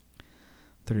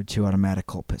 .32 automatic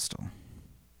Colt pistol.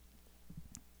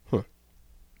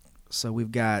 So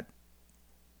we've got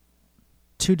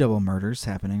 2 double murders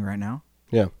happening right now.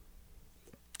 Yeah.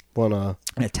 One an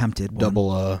attempted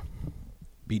double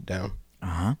beat down.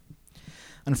 Uh-huh.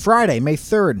 On Friday, May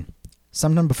 3rd,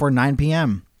 sometime before 9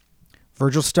 p.m.,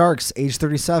 Virgil Starks, age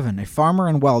 37, a farmer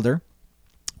and welder,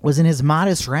 was in his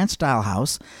modest ranch-style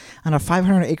house on a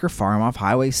 500-acre farm off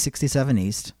Highway 67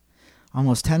 East,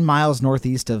 almost 10 miles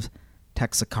northeast of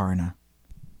Texarkana.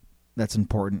 That's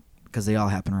important because they all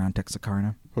happen around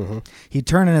Texarkana. Mm-hmm. He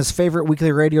turned in his favorite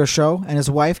weekly radio show, and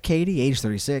his wife, Katie, age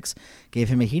 36, gave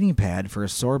him a heating pad for a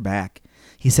sore back.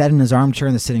 He sat in his armchair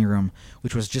in the sitting room,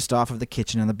 which was just off of the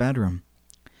kitchen and the bedroom.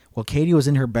 While Katie was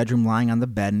in her bedroom lying on the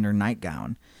bed in her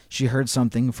nightgown, she heard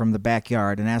something from the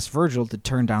backyard and asked Virgil to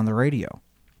turn down the radio.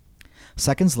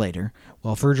 Seconds later,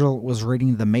 while Virgil was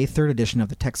reading the May 3rd edition of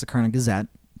the Texarkana Gazette,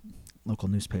 local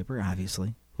newspaper,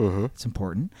 obviously, it's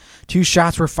important, 2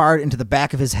 shots were fired into the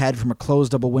back of his head from a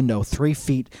closed double window 3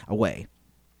 feet away.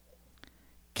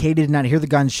 Katie did not hear the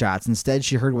gunshots. Instead,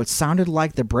 she heard what sounded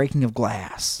like the breaking of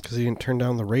glass. Because he didn't turn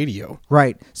down the radio.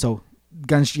 Right. So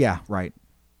Yeah, right.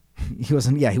 He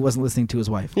wasn't listening to his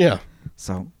wife. Yeah.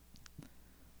 So,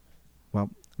 well,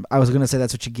 I was going to say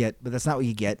that's what you get, but that's not what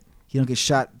you get. You don't get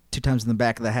shot 2 times in the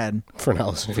back of the head. For not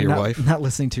listening to your wife? Not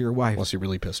listening to your wife. Unless you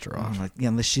really pissed her off.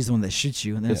 Unless she's the one that shoots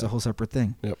you, and then it's a whole separate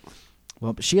thing. Yep.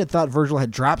 Well, she had thought Virgil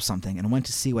had dropped something and went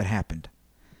to see what happened.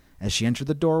 As she entered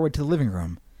the doorway to the living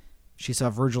room, she saw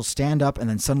Virgil stand up and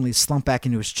then suddenly slump back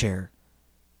into his chair.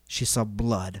 She saw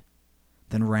blood,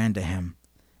 then ran to him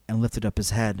and lifted up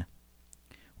his head.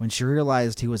 When she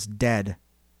realized he was dead,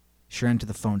 she ran to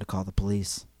the phone to call the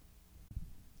police.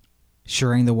 She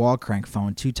rang the wall crank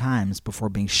phone 2 times before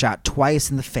being shot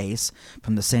twice in the face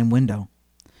from the same window.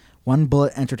 One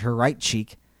bullet entered her right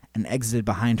cheek and exited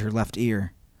behind her left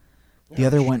ear. The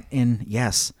other went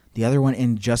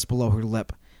in just below her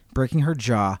lip, breaking her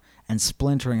jaw and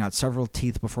splintering out several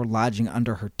teeth before lodging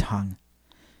under her tongue.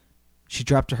 She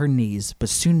dropped to her knees, but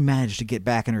soon managed to get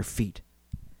back on her feet.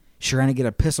 She ran to get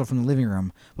a pistol from the living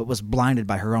room, but was blinded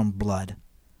by her own blood.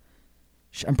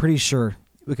 I'm pretty sure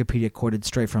Wikipedia quoted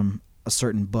straight from a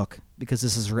certain book, because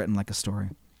this is written like a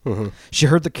story. Mm-hmm. She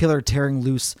heard the killer tearing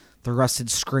loose the rusted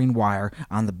screen wire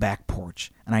on the back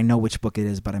porch, and I know which book it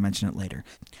is, but I mention it later.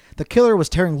 The killer was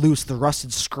tearing loose the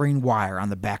rusted screen wire on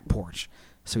the back porch,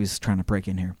 so he's trying to break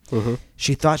in here. Mm-hmm.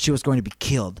 She thought she was going to be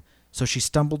killed, so she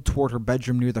stumbled toward her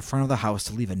bedroom near the front of the house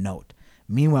to leave a note.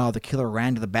 Meanwhile, the killer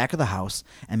ran to the back of the house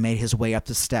and made his way up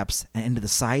the steps and into the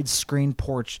side screen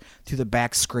porch through the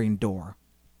back screen door.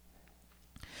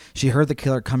 She heard the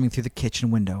killer coming through the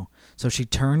kitchen window, so she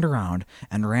turned around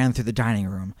and ran through the dining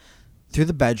room, through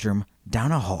the bedroom,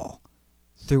 down a hall,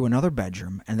 through another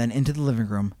bedroom, and then into the living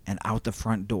room and out the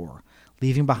front door,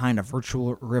 leaving behind a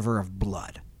virtual river of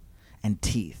blood and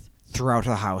teeth throughout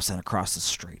the house and across the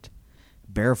street.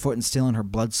 Barefoot and still in her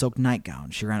blood-soaked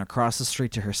nightgown, she ran across the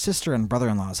street to her sister and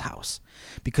brother-in-law's house.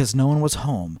 Because no one was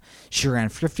home, she ran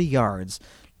 50 yards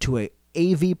to a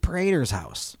A.V. Prater's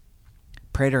house.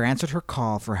 Prater answered her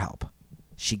call for help.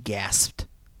 She gasped,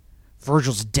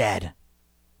 "Virgil's dead,"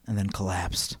 and then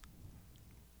collapsed.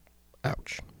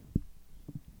 Ouch.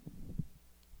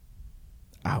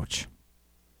 Ouch.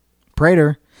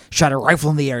 Prater shot a rifle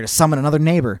in the air to summon another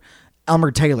neighbor,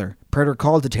 Elmer Taylor. Prater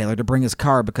called to Taylor to bring his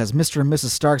car because Mr. and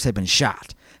Mrs. Starks had been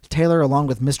shot. Taylor, along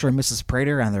with Mr. and Mrs.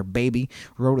 Prater and their baby,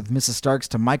 rode with Mrs. Starks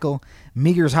to Michael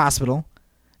Meagher's Hospital,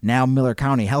 now Miller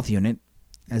County Health Unit,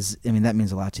 that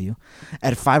means a lot to you,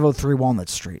 at 503 Walnut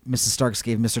Street. Mrs. Starks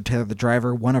gave Mr. Taylor, the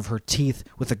driver, one of her teeth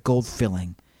with a gold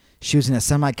filling. She was in a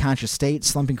semi-conscious state,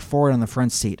 slumping forward on the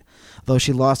front seat. Though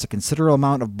she lost a considerable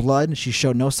amount of blood, she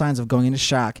showed no signs of going into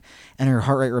shock, and her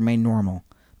heart rate remained normal.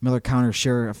 Miller County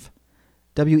Sheriff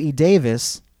W.E.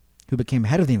 Davis, who became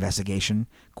head of the investigation,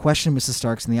 questioned Mrs.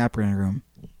 Starks in the operating room.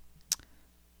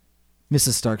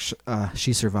 Mrs. Starks,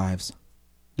 she survives.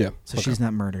 Yeah. So she's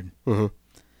not murdered. Mm-hmm.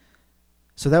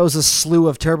 So that was a slew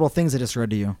of terrible things I just read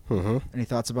to you. Mm-hmm. Any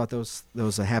thoughts about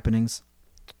those happenings?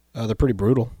 They're pretty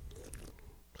brutal.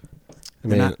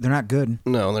 They're not good.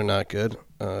 No, they're not good.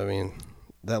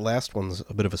 That last one's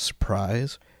a bit of a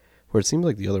surprise, where it seems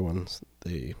like the other ones,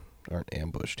 they aren't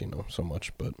ambushed, so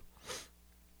much, but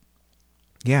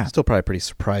yeah, still probably pretty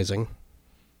surprising.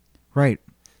 Right.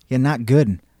 Yeah, not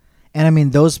good.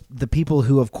 And the people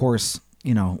who, of course,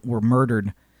 were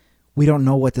murdered, we don't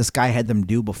know what this guy had them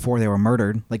do before they were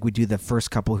murdered, like we do the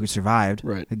first couple who survived,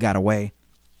 right, who got away.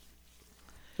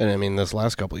 And this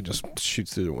last couple, he just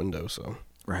shoots through the window, so.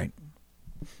 Right.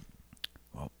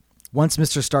 Well, once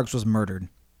Mr. Starks was murdered,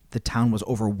 the town was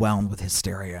overwhelmed with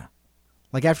hysteria.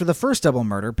 Like after the first double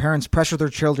murder, parents pressured their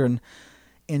children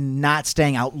in not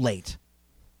staying out late.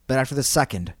 But after the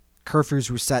second,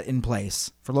 curfews were set in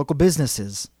place for local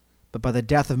businesses. But by the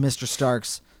death of Mr.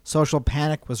 Starks, social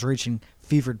panic was reaching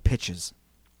fevered pitches.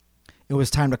 It was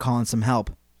time to call in some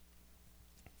help.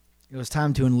 It was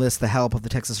time to enlist the help of the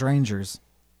Texas Rangers.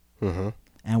 Mm-hmm.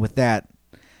 And with that,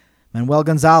 Manuel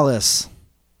Gonzalez,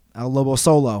 El Lobo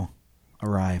Solo,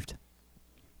 arrived.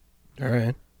 All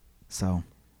right. So,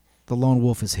 the lone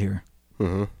wolf is here.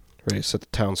 Mm-hmm. Ready to set the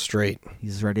town straight.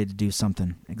 He's ready to do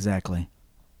something. Exactly.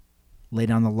 Lay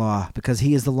down the law, because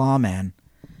he is the lawman.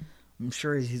 I'm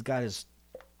sure he's got his,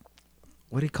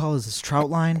 what do you call his trout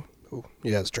line? Oh,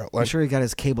 yeah, his trout line. I'm sure he got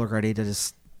his cable ready to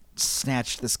just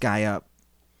snatch this guy up.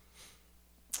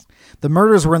 The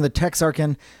murders were in the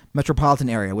Texarkana metropolitan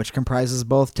area, which comprises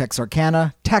both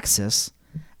Texarkana, Texas,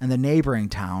 and the neighboring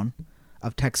town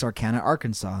of Texarkana,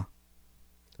 Arkansas.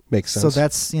 Makes sense. So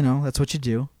that's what you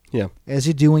do. Yeah. As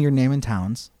you do when you're naming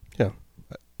towns. Yeah.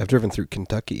 I've driven through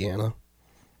Kentucky, Anna.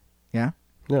 Yeah?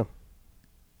 Yeah.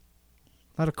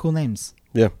 A lot of cool names.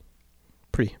 Yeah.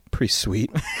 Pretty sweet.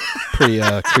 Pretty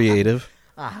creative.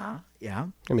 Uh-huh. Yeah.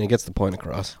 I mean, it gets the point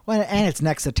across. Well, and it's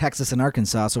next to Texas and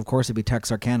Arkansas, so of course it'd be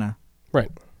Texarkana.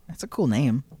 Right. That's a cool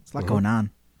name. There's a lot going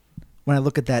on. When I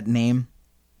look at that name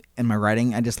in my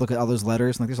writing, I just look at all those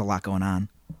letters and there's a lot going on.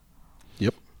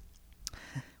 Yep.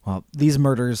 Well, these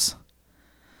murders,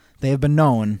 they have been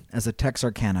known as the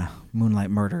Texarkana Moonlight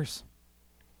Murders.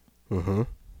 Mm-hmm.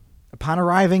 Upon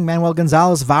arriving, Manuel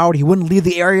Gonzalez vowed he wouldn't leave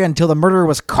the area until the murderer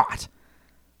was caught.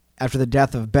 After the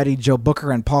death of Betty Jo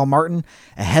Booker and Paul Martin,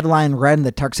 a headline read in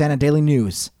the Texarkana Daily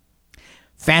News: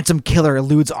 Phantom Killer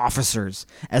eludes officers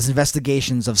as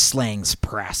investigations of slayings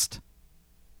pressed.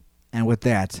 And with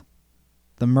that,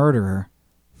 the murderer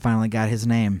finally got his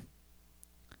name.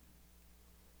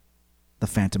 The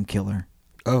Phantom Killer.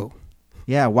 Oh.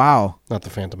 Yeah, wow. Not the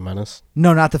Phantom Menace.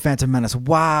 No, not the Phantom Menace.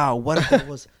 Wow, what if it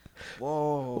was...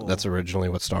 Whoa. That's originally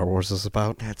what Star Wars is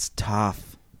about. That's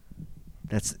tough.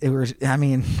 It's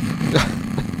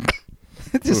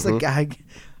just a guy...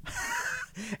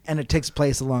 and it takes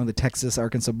place along the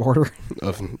Texas-Arkansas border.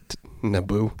 Of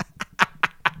Naboo.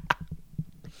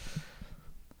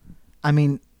 I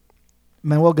mean,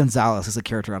 Manuel Gonzalez is a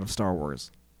character out of Star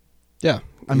Wars. Yeah.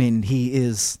 I mean,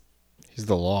 he's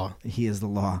the law. He is the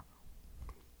law.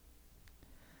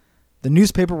 The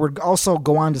newspaper would also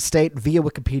go on to state via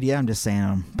Wikipedia, I'm just saying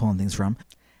I'm pulling things from,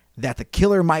 that the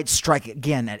killer might strike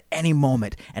again at any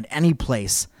moment, at any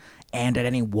place, and at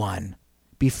any one.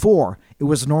 Before, it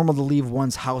was normal to leave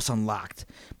one's house unlocked,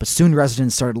 but soon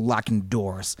residents started locking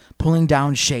doors, pulling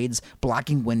down shades,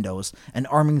 blocking windows, and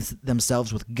arming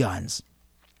themselves with guns.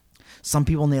 Some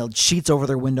people nailed sheets over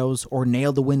their windows or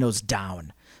nailed the windows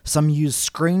down. Some used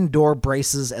screen door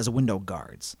braces as window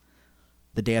guards.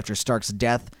 The day after Stark's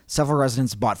death, several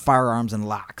residents bought firearms and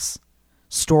locks.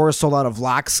 Stores sold out of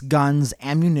locks, guns,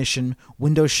 ammunition,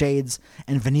 window shades,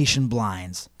 and Venetian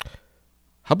blinds.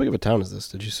 How big of a town is this,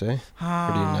 did you say?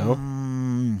 Or do you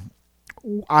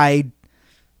know?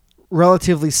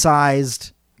 Relatively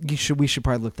sized. We should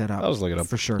probably look that up. I'll just look it up.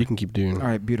 For sure. You can keep doing. All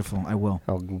right, beautiful. I will.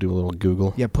 I'll do a little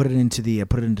Google. Yeah, put it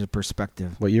into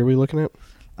perspective. What year are we looking at?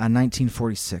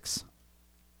 1946.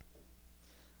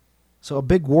 So a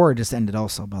big war just ended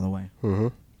also, by the way. Mm-hmm.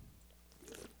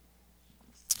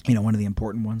 You know, one of the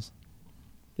important ones.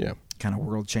 Yeah. Kind of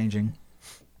world-changing.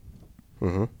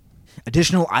 Mm-hmm.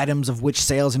 Additional items of which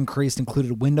sales increased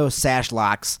included window sash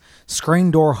locks,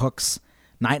 screen door hooks,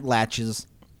 night latches,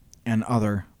 and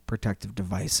other protective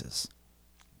devices.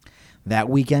 That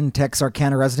weekend,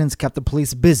 Texarkana residents kept the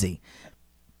police busy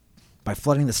by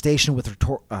flooding the station with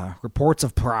reports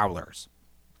of prowlers.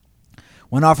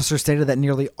 One officer stated that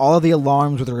nearly all of the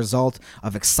alarms were the result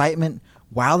of excitement,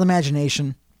 wild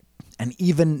imagination, and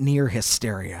even near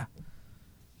hysteria.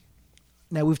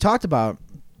 Now, we've talked about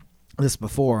this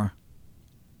before.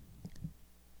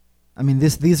 I mean,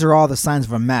 these are all the signs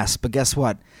of a mess, but guess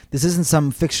what? This isn't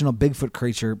some fictional Bigfoot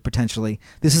creature, potentially.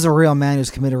 This is a real man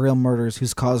who's committed real murders,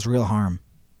 who's caused real harm.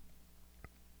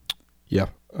 Yeah.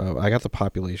 I got the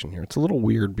population here. It's a little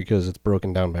weird because it's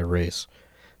broken down by race.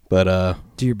 But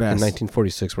do your best. In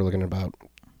 1946, we're looking at about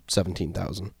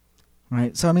 17,000.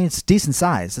 Right. So, I mean, it's decent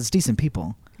size. It's decent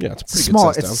people. Yeah, it's pretty small.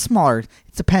 good size It's town. smaller. It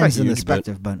depends Not on the huge,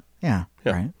 perspective, but yeah,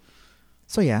 right.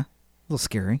 So, yeah, a little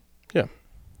scary. Yeah.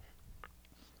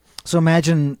 So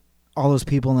imagine all those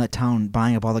people in that town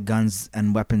buying up all the guns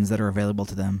and weapons that are available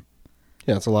to them.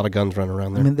 Yeah, it's a lot of guns running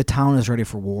around there. I mean, the town is ready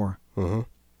for war. Mm-hmm.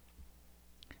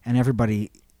 And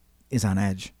everybody is on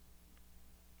edge.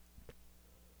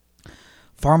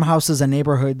 Farmhouses and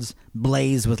neighborhoods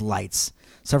blaze with lights.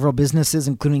 Several businesses,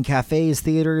 including cafes,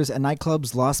 theaters, and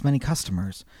nightclubs, lost many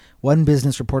customers. One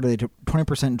business reported a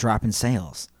 20% drop in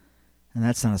sales. And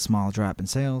that's not a small drop in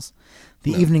sales.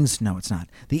 No, it's not.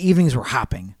 The evenings were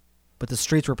hopping, but the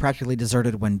streets were practically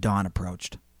deserted when dawn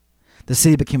approached. The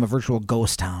city became a virtual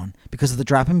ghost town. Because of the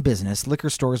drop in business,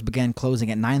 liquor stores began closing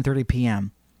at 9:30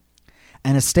 p.m.,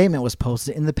 and a statement was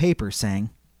posted in the paper saying,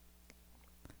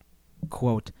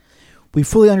 quote, "We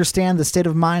fully understand the state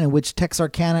of mind in which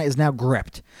Texarkana is now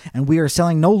gripped, and we are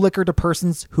selling no liquor to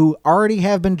persons who already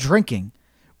have been drinking.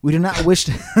 We do not wish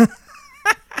to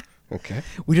Okay.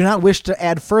 We do not wish to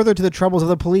add further to the troubles of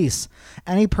the police.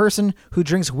 Any person who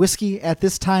drinks whiskey at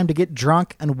this time to get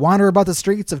drunk and wander about the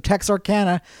streets of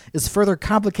Texarkana is further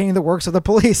complicating the works of the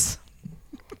police."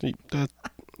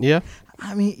 Yeah.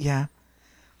 I mean, yeah.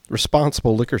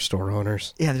 Responsible liquor store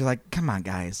owners. Yeah, they're like, come on,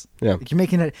 guys. Yeah. Like, you're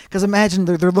making it... Because imagine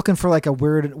they're looking for like a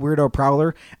weirdo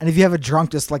prowler, and if you have a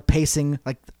drunk just like pacing,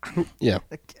 like... Yeah.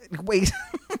 Like, wait.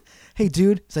 Hey,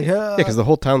 dude. It's like... Yeah, because the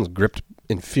whole town's gripped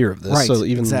in fear of this. Right, so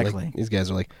even exactly. like, these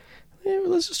guys are like,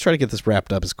 let's just try to get this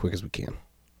wrapped up as quick as we can.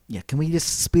 Yeah, can we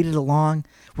just speed it along?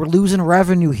 We're losing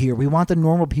revenue here. We want the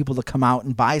normal people to come out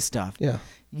and buy stuff. Yeah.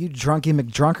 You drunky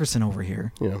McDrunkerson over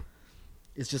here Yeah.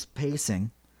 is just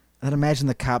pacing. And then imagine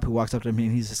the cop who walks up to me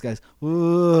and he's just guys,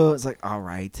 "Whoa!" It's like, all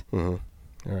right.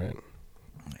 Mm-hmm. All right.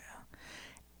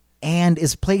 And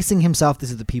is placing himself.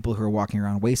 These are the people who are walking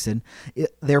around wasted.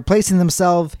 They're placing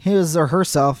themselves, his or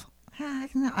herself.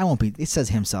 I won't be. It says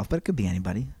himself, but it could be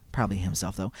anybody. Probably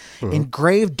himself, though. Mm-hmm. In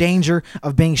grave danger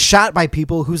of being shot by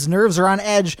people whose nerves are on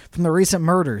edge from the recent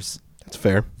murders. That's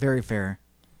fair. Very fair.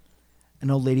 An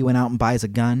old lady went out and buys a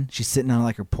gun. She's sitting on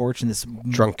like her porch, and this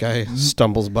Drunk guy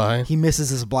stumbles by. He misses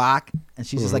his block, and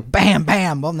she's just like, bam,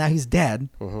 bam. Well, now he's dead.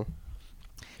 Mm-hmm.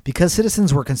 Because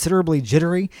citizens were considerably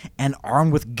jittery and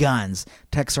armed with guns,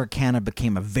 Texarkana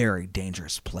became a very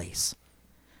dangerous place.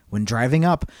 When driving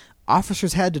up,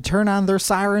 officers had to turn on their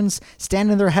sirens,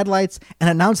 stand in their headlights, and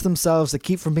announce themselves to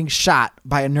keep from being shot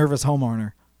by a nervous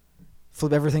homeowner.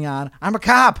 Flip everything on. I'm a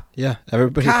cop. Yeah,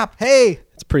 everybody. Cop. Hey.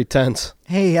 It's pretty tense.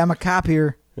 Hey, I'm a cop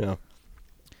here. Yeah.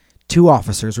 2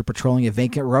 officers were patrolling a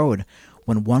vacant road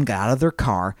when one got out of their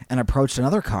car and approached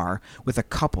another car with a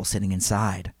couple sitting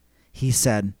inside. He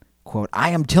said, quote,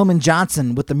 "I am Tillman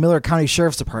Johnson with the Miller County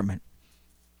Sheriff's Department."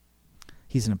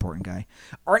 He's an important guy.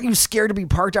 "Aren't you scared to be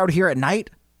parked out here at night?"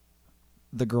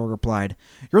 The girl replied,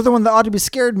 "You're the one that ought to be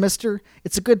scared, mister.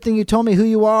 It's a good thing you told me who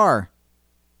you are."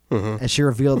 Mm-hmm. As she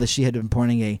revealed that she had been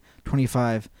pointing a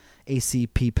 .25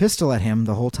 ACP pistol at him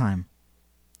the whole time.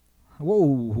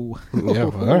 Whoa. Yeah,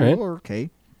 all right. Okay.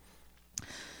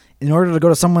 In order to go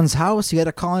to someone's house, you had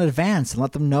to call in advance and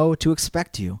let them know to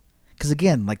expect you. Because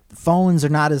again, like, phones are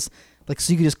not as, like,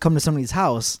 so you could just come to somebody's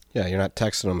house. Yeah, you're not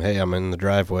texting them, "Hey, I'm in the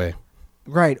driveway."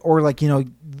 Right. Or, like, you know,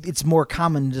 it's more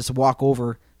common to just walk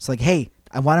over. It's like, "Hey,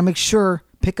 I want to make sure,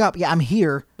 pick up. Yeah, I'm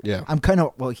here. Yeah. I'm kind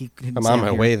of, well, he didn't I'm say on my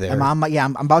here. way there.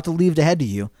 I'm about to leave to head to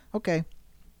you." Okay.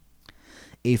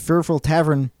 A fearful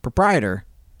tavern proprietor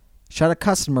shot a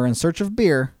customer in search of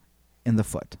beer in the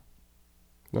foot.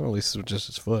 No, at least it was just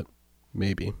his foot.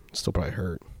 Maybe. Still probably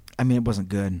hurt. I mean, it wasn't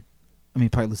good. I mean,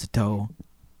 probably lose a toe.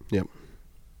 Yep.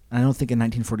 And I don't think in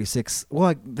 1946,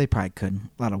 well, they probably could.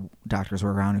 A lot of doctors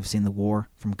were around who've seen the war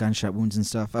from gunshot wounds and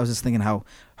stuff. I was just thinking how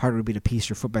hard it would be to piece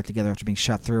your foot back together after being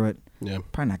shot through it. Yeah.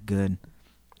 Probably not good.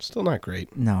 Still not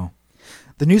great. No.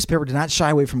 The newspaper did not shy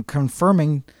away from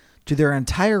confirming to their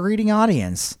entire reading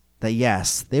audience that,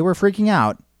 yes, they were freaking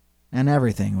out and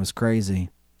everything was crazy.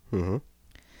 Mm-hmm.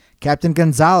 Captain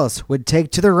Gonzalez would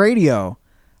take to the radio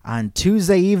on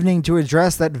Tuesday evening to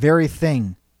address that very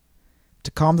thing, to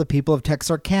calm the people of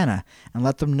Texarkana and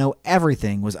let them know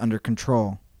everything was under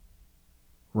control.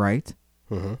 Right?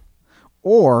 Mm-hmm.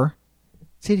 Or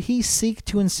did he seek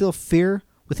to instill fear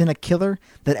within a killer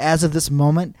that as of this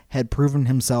moment had proven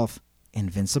himself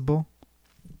invincible?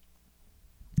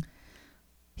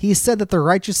 He said that the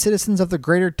righteous citizens of the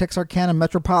greater Texarkana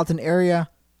metropolitan area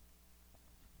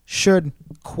should,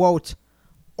 quote,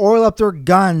 "oil up their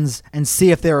guns and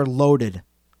see if they are loaded.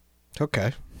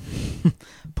 Okay.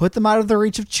 Put them out of the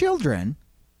reach of children.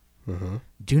 Mm-hmm.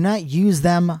 Do not use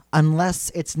them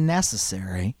unless it's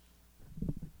necessary.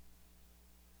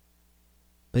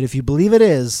 But if you believe it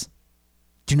is,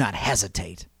 do not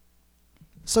hesitate."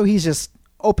 So he's just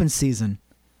open season.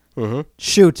 Mm-hmm.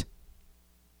 Shoot.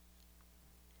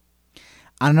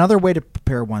 On another way to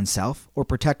prepare oneself or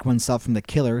protect oneself from the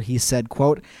killer, he said,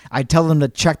 quote, "I tell them to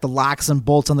check the locks and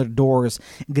bolts on their doors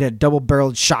and get a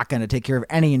double-barreled shotgun to take care of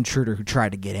any intruder who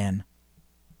tried to get in."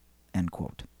 End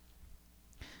quote.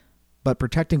 But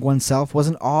protecting oneself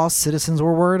wasn't all citizens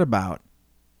were worried about.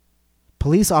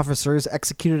 Police officers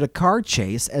executed a car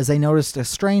chase as they noticed a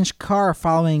strange car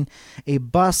following a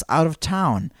bus out of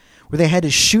town, where they had to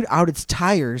shoot out its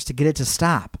tires to get it to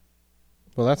stop.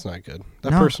 Well, that's not good.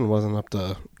 That No. person wasn't up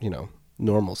to,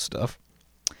 normal stuff.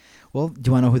 Well, do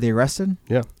you want to know who they arrested?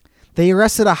 Yeah. They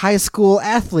arrested a high school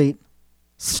athlete,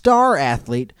 star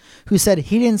athlete, who said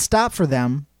he didn't stop for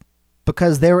them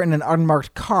because they were in an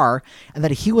unmarked car and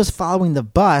that he was following the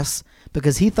bus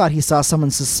because he thought he saw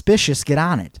someone suspicious get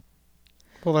on it.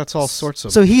 Well, that's all sorts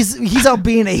of... So he's out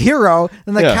being a hero,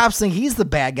 and the Yeah. cops think he's the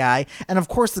bad guy. And, of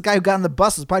course, the guy who got on the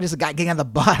bus was probably just a guy getting on the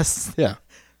bus. Yeah.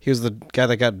 He was the guy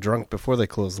that got drunk before they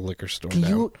closed the liquor store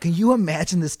down. Can you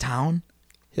imagine this town?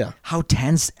 Yeah. How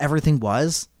tense everything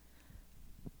was?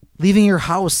 Leaving your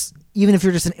house, even if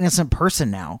you're just an innocent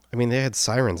person now. I mean, they had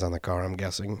sirens on the car, I'm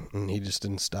guessing, and he just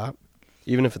didn't stop.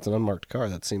 Even if it's an unmarked car,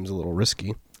 that seems a little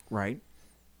risky. Right.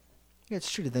 Yeah,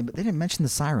 it's true. They didn't mention the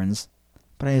sirens,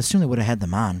 but I assume they would have had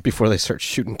them on. Before they start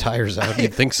shooting tires out,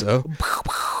 you'd think so.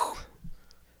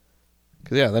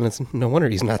 Because, then it's no wonder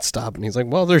he's not stopping. He's like,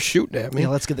 well, they're shooting at me. Yeah,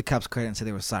 let's give the cops credit and say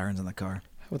there were sirens in the car.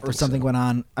 or something went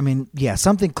on. I mean, yeah,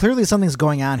 something's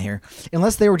going on here.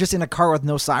 Unless they were just in a car with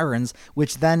no sirens,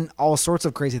 which then all sorts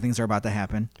of crazy things are about to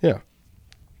happen. Yeah.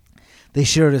 They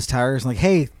showed his tires like,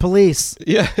 hey, police.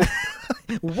 Yeah.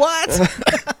 What?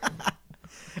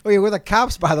 Oh, yeah, we're the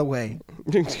cops, by the way.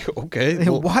 Okay.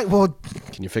 Well, What? Well,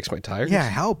 can you fix my tires? yeah,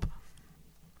 help.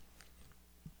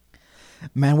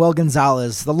 Manuel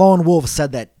Gonzalez, the lone wolf,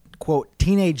 said that, quote,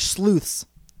 teenage sleuths,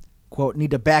 quote,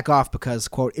 need to back off because,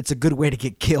 quote, it's a good way to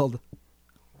get killed.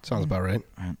 Sounds about right.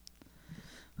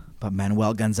 But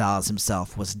Manuel Gonzalez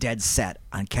himself was dead set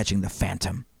on catching the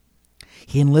Phantom.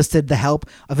 He enlisted the help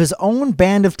of his own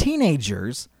band of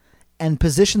teenagers and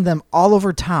positioned them all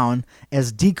over town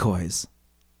as decoys.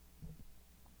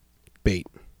 Bait.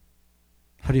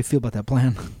 How do you feel about that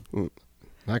plan?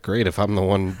 Not great if I'm the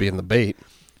one being the bait.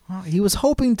 Well, he was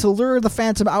hoping to lure the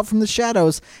Phantom out from the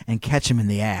shadows and catch him in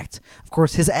the act. Of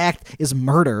course, his act is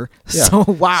murder. Yeah. So,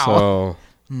 wow.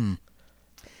 So,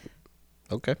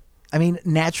 okay. I mean,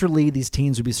 naturally, these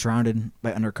teens would be surrounded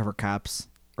by undercover cops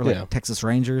or like Texas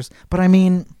Rangers. But I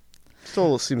mean,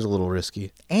 Still seems a little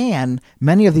risky. And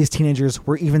many of these teenagers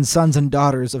were even sons and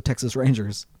daughters of Texas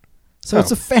Rangers. So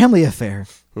it's a family affair.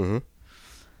 Mm-hmm.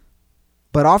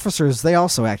 But officers, they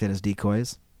also acted as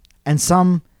decoys. And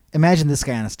some, imagine this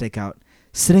guy on a stakeout,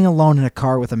 sitting alone in a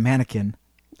car with a mannequin,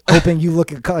 hoping you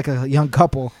look like a young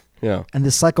couple. Yeah. And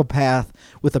this psychopath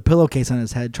with a pillowcase on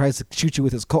his head tries to shoot you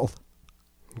with his Colt.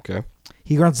 Okay.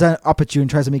 He runs up at you and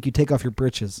tries to make you take off your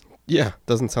britches. Yeah.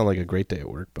 Doesn't sound like a great day at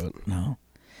work, but... No.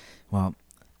 Well,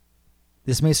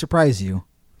 this may surprise you,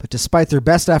 but despite their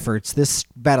best efforts, this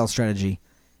battle strategy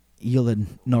yielded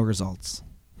no results.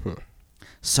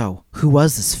 So, who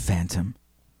was this Phantom?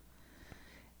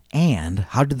 And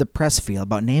how did the press feel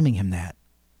about naming him that?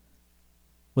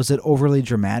 Was it overly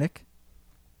dramatic?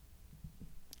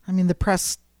 I mean, the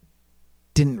press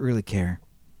didn't really care.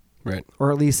 Right.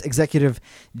 Or at least executive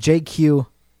J.Q.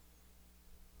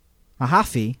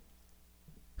 Mahaffey,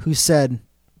 who said,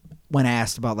 when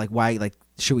asked about why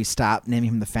should we stop naming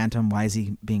him the Phantom? Why is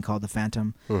he being called the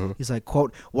Phantom? Mm-hmm. He's like,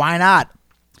 quote, why not?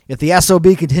 If the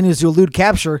SOB continues to elude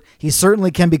capture, he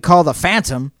certainly can be called a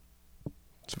Phantom.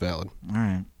 It's valid. All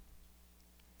right.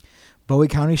 Bowie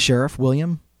County Sheriff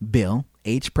William Bill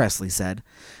H. Presley said,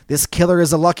 this killer is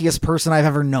the luckiest person I've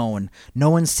ever known. No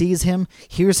one sees him,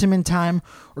 hears him in time,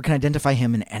 or can identify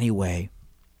him in any way.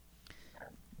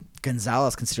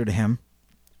 Gonzalez considered him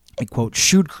a, quote,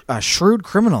 shrewd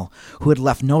criminal who had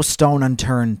left no stone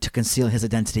unturned to conceal his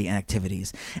identity and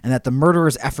activities, and that the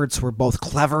murderer's efforts were both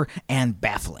clever and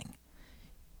baffling.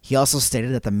 He also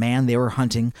stated that the man they were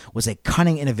hunting was a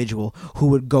cunning individual who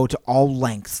would go to all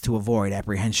lengths to avoid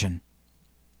apprehension.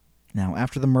 Now,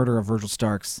 after the murder of Virgil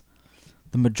Starks,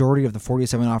 the majority of the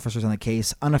 47 officers on the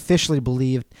case unofficially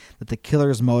believed that the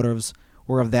killer's motives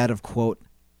were of that of, quote,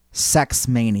 sex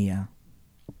mania.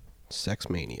 Sex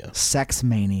mania. Sex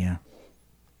mania.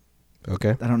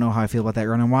 Okay. I don't know how I feel about that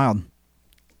running wild.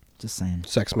 Just saying.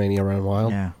 Sex mania running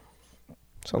wild? Yeah.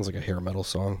 Sounds like a hair metal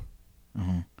song.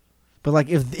 Mm-hmm. But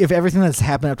if everything that's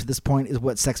happened up to this point is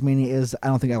what sex mania is, I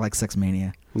don't think I like sex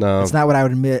mania. No. It's not what I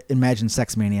would imagine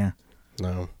sex mania.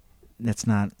 No. That's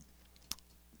not.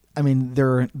 I mean,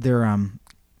 their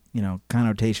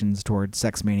connotations towards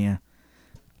sex mania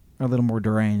are a little more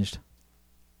deranged.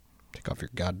 Take off your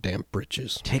goddamn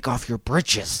britches. Take off your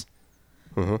britches.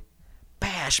 Mm-hmm.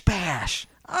 Bash, bash.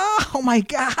 Oh my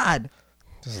God.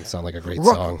 Doesn't sound like a great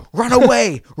song. Run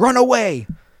away. Run away.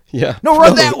 Yeah. No,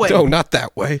 run that way. No, not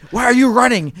that way. Why are you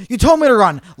running? You told me to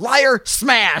run. Liar,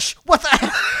 smash. What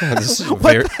the? Yeah, this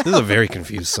is a very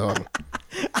confused song.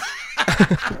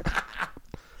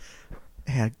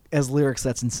 Yeah, as lyrics,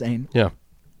 that's insane. Yeah.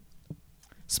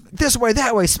 This way,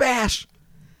 that way, smash.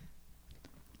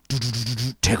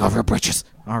 Take off your britches.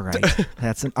 All right.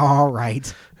 All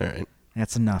right. All right.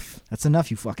 That's enough. That's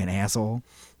enough, you fucking asshole.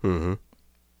 Mm-hmm.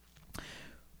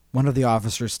 One of the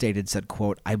officers said,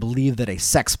 quote, I believe that a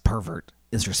sex pervert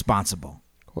is responsible.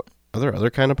 What? Are there other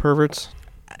kind of perverts?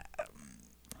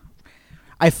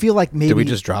 I feel like maybe... Did we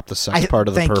just drop the sex part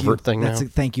of the pervert thing now?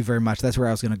 Thank you very much. That's where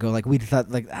I was going to go. We thought,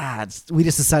 we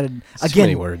just decided... It's too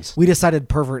many words. We decided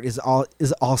pervert is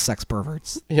all sex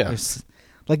perverts. Yeah.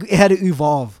 It had to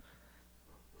evolve.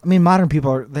 I mean, modern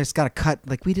people, they just got to cut.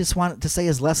 We just want it to say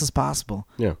as less as possible.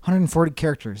 Yeah. 140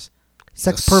 characters.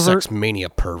 Sex pervert. Sex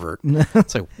mania pervert.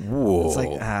 It's like, whoa. It's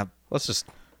like, let's just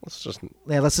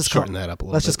shorten that up a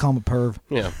little bit. Let's just call him a perv.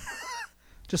 Yeah.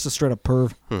 Just a straight up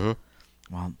perv.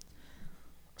 Mm-hmm. Well,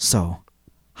 so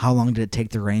how long did it take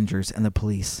the Rangers and the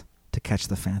police to catch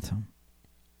the Phantom?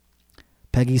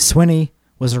 Peggy Swinney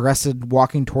was arrested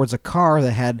walking towards a car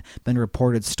that had been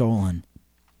reported stolen.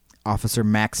 Officer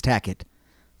Max Tackett,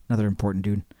 another important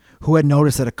dude, who had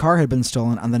noticed that a car had been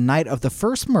stolen on the night of the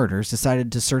first murders,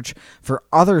 decided to search for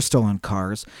other stolen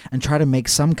cars and try to make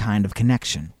some kind of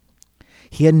connection.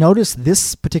 He had noticed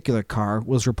this particular car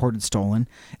was reported stolen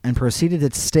and proceeded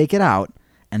to stake it out,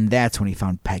 and that's when he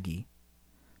found Peggy.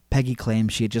 Peggy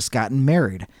claimed she had just gotten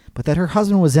married, but that her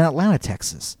husband was in Atlanta,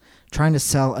 Texas, trying to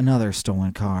sell another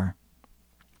stolen car.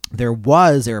 There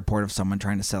was a report of someone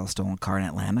trying to sell a stolen car in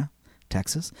Atlanta,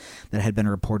 Texas, that had been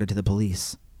reported to the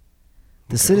police.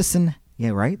 The citizen,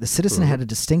 the citizen had a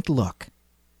distinct look.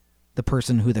 The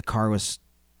person who the car was,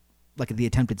 like the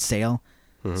attempted sale.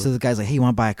 So the guy's like, hey, you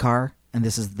want to buy a car? And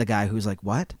this is the guy who's like,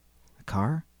 what? A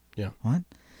car? Yeah. What?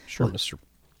 Sure, Mr.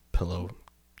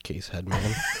 Pillowcase Head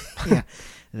Man. Yeah.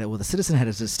 Well, the citizen had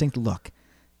a distinct look.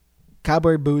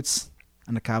 Cowboy boots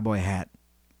and a cowboy hat.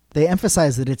 They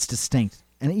emphasize that it's distinct.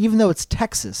 And even though it's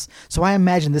Texas, so I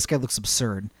imagine this guy looks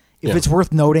absurd. If it's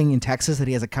worth noting in Texas that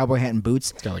he has a cowboy hat and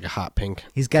boots. He's got like a hot pink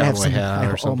he's got to have some hat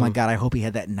or something. Oh my God, I hope he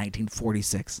had that in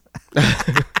 1946.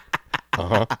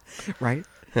 Uh-huh. Right?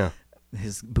 Yeah.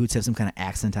 His boots have some kind of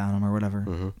accent on them or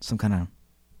whatever. Some kind of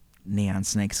neon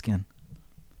snakeskin.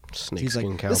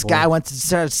 Snakeskin cowboy. This guy wants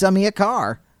to sell me a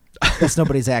car. That's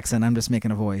nobody's accent. I'm just making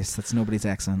a voice. That's nobody's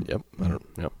accent. Yep.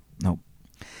 Yep. Nope.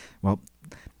 Well,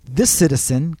 this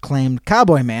citizen claimed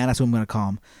Cowboy Man, that's what I'm going to call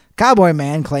him. Cowboy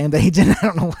Man claimed that he didn't, I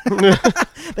don't know,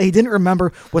 that he didn't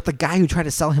remember what the guy who tried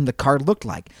to sell him the car looked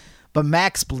like. But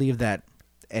Max believed that,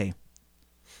 hey,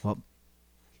 well,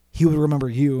 he would remember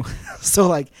you. So,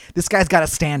 like, this guy's got to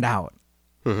stand out.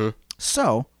 Mm-hmm.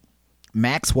 So,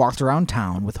 Max walked around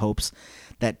town with hopes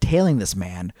that tailing this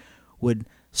man would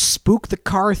spook the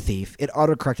car thief. It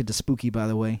autocorrected to spooky, by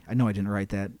the way. I know I didn't write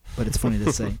that, but it's funny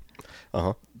to say.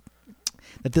 Uh-huh.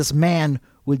 That this man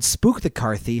would spook the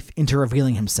car thief into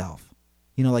revealing himself.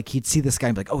 You know, like he'd see this guy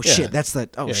and be like, oh, shit, that's the,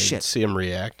 oh, shit. You'd see him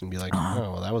react and be like, oh,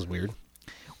 well, that was weird.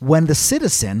 When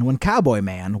Cowboy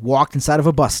Man walked inside of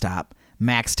a bus stop,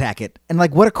 Max Tackett, and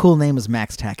like what a cool name is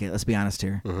Max Tackett, let's be honest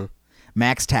here. Mm-hmm.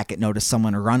 Max Tackett noticed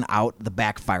someone run out the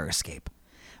back fire escape.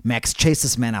 Max chased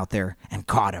this man out there and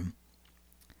caught him.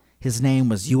 His name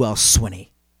was U.L. Swinney,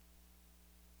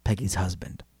 Peggy's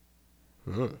husband.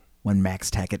 Mm. When Max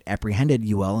Tackett apprehended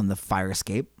U.L. in the fire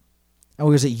escape,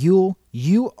 oh, was it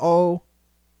U-O-U-E-L-L?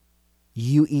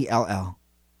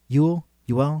 Yule?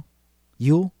 U-L?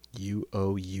 Yule?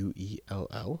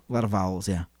 U-O-U-E-L-L? A lot of vowels,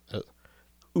 yeah.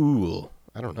 Ooh,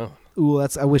 I don't know. Ooh,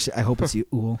 I hope it's you.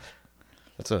 Ooh.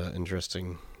 That's an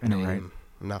interesting I know, name. right?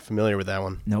 I'm not familiar with that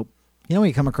one. Nope. You know when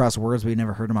you come across words but you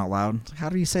never heard them out loud? It's like, how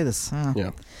do you say this?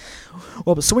 Yeah.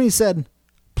 Well, but Swinney said,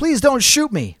 please don't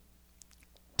shoot me.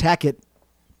 Tackett,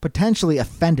 potentially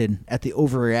offended at the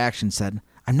overreaction, said,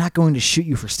 I'm not going to shoot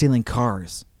you for stealing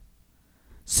cars.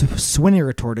 So Swinney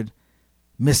retorted,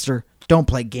 Mister, don't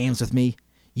play games with me.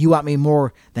 You want me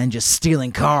more than just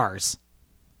stealing cars.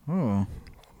 Oh.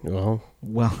 Well.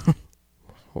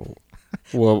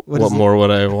 Well, what more would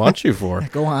I want you for?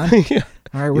 Go on. Yeah.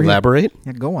 All right, Elaborate.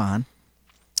 Yeah, go on.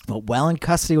 Well, while in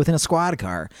custody within a squad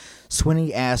car,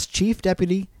 Swinney asked Chief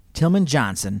Deputy Tillman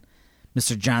Johnson,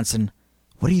 Mr. Johnson,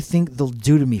 what do you think they'll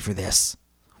do to me for this?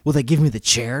 Will they give me the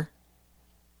chair?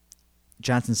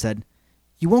 Johnson said,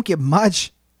 you won't get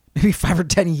much. Maybe 5 or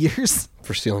 10 years.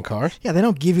 For stealing cars? Yeah, they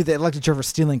don't give you the electric chair for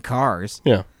stealing cars.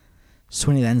 Yeah.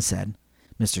 Swinney then said,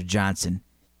 Mr. Johnson,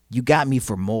 you got me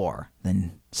for more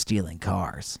than stealing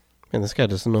cars. Man, this guy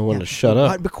doesn't know when to shut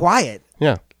up. Be quiet.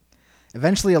 Yeah.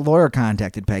 Eventually, a lawyer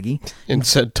contacted Peggy and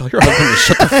said, tell your husband to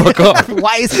shut the fuck up.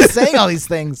 Why is he saying all these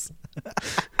things?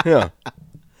 Yeah.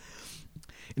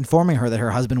 Informing her that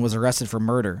her husband was arrested for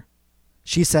murder.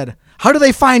 She said, how do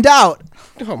they find out?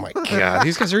 Oh, my God.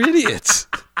 These guys are idiots.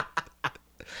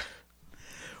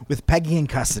 With Peggy in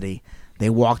custody, they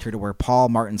walked her to where Paul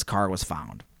Martin's car was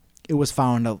found. It was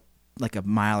found like a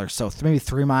mile or so, maybe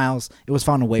 3 miles. It was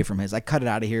found away from his. I cut it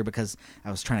out of here because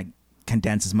I was trying to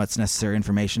condense as much necessary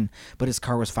information, but his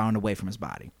car was found away from his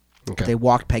body. Okay. They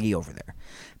walked Peggy over there.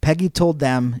 Peggy told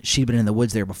them she'd been in the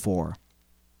woods there before.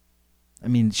 I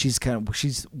mean, she's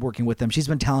working with them. She's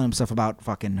been telling them stuff about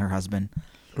fucking her husband.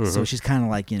 Mm-hmm. So she's kind of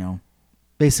like,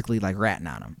 basically like ratting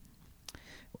on him.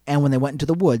 And when they went into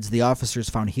the woods, the officers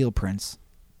found heel prints.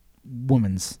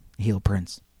 Woman's heel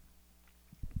prints.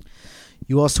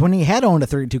 U.L. Swinney had owned a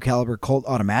 .32 caliber Colt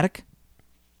automatic,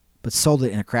 but sold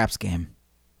it in a craps game.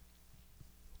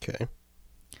 Okay.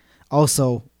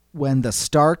 Also, when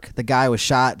the guy was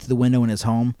shot through the window in his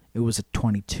home, it was a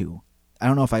 .22. I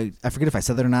don't know if I forget if I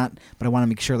said that or not, but I want to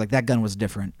make sure like that gun was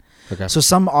different. Okay. So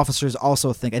some officers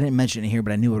also think, I didn't mention it here,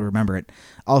 but I knew I would remember it,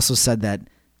 also said that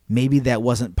maybe that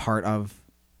was a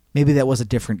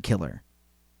different killer.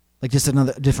 Like just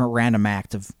another different random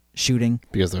act of shooting.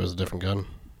 Because there was a different gun.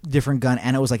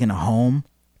 And it was like in a home.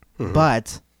 Mhm.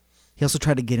 But he also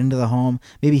tried to get into the home.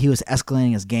 Maybe he was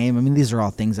escalating his game. I mean, these are all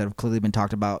things that have clearly been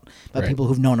talked about by Right. people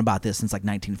who've known about this since like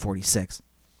 1946.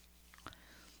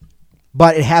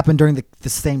 But it happened during the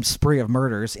same spree of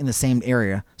murders in the same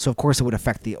area, so of course it would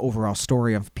affect the overall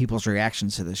story of people's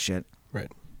reactions to this shit.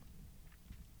 Right.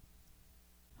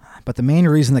 But the main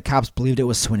reason the cops believed it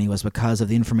was Swinney was because of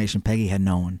the information Peggy had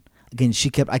known. Again,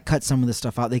 I cut some of this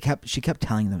stuff out. She kept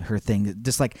telling them her thing,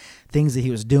 just like things that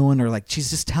he was doing, or like she's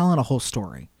just telling a whole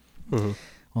story. Mm-hmm.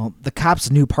 Well, the cops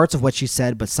knew parts of what she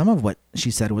said, but some of what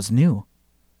she said was new.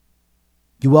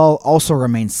 Ewell also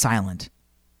remained silent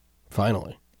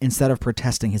Finally. instead of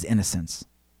protesting his innocence.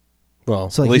 Well,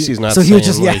 So at like least he- he's not so he saying, was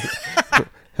just- yeah. like,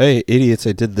 hey, idiots,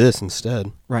 I did this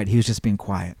instead. Right, he was just being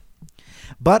quiet.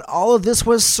 But all of this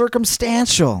was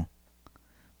circumstantial.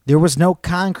 There was no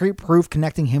concrete proof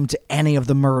connecting him to any of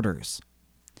the murders.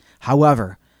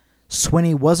 However,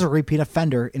 Swinney was a repeat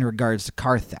offender in regards to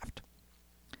car theft.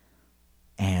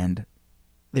 And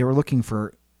they were looking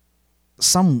for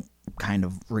some kind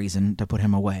of reason to put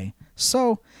him away.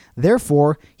 So,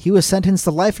 therefore, he was sentenced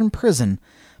to life in prison,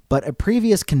 but a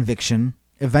previous conviction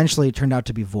eventually turned out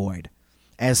to be void,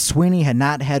 as Swinney had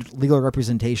not had legal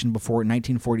representation before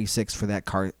 1946 for that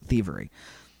car thievery.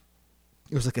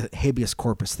 It was like a habeas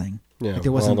corpus thing. Yeah, Like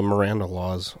there wasn't. the Miranda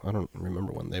laws, I don't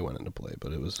remember when they went into play,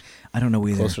 but it was I don't know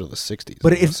either. closer to the 60s.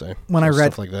 But I would if- say. when I Or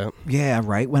read- stuff like that. Yeah,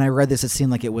 right. When I read this, it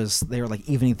seemed like they were like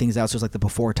evening things out. So it was like the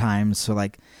before times.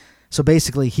 So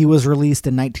basically, he was released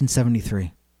in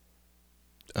 1973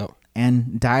 Oh,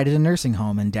 and died at a nursing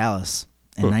home in Dallas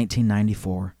in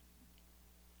 1994.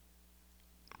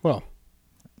 well,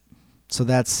 So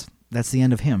that's the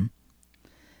end of him.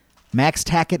 Max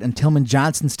Tackett and Tillman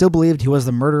Johnson still believed he was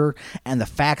the murderer, and the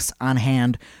facts on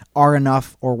hand were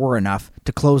enough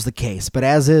to close the case. But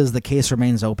as is, the case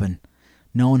remains open.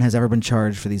 No one has ever been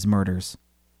charged for these murders.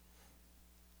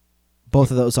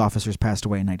 Both of those officers passed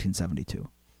away in 1972.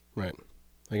 right.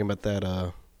 I can bet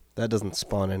that that doesn't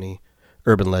spawn any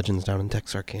urban legends down in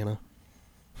Texarkana.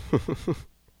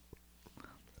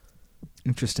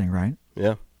 Interesting, right?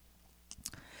 Yeah.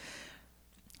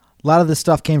 A lot of this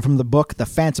stuff came from the book The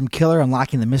Phantom Killer,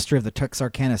 Unlocking the Mystery of the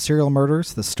Texarkana Serial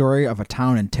Murders, The Story of a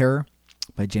Town in Terror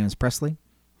by James Presley.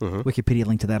 Mm-hmm. Wikipedia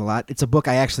linked to that a lot. It's a book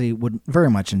I actually would very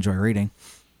much enjoy reading.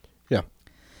 Yeah.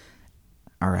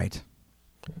 All right.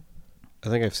 I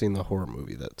think I've seen the horror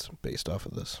movie that's based off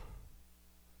of this.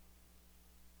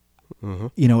 Mm-hmm.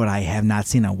 You know what I have not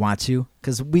seen? I want to,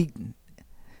 because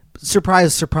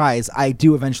surprise, surprise, I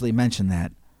do eventually mention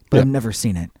that, but Yeah. I've never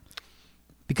seen it.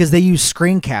 Because they use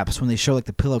screen caps when they show like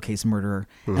the pillowcase murderer,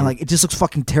 and like it just looks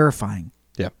fucking terrifying.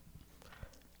 Yeah.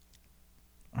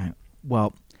 All right.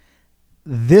 Well,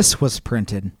 this was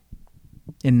printed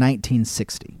in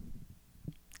 1960.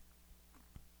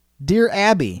 Dear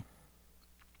Abby,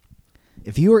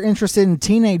 if you are interested in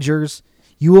teenagers,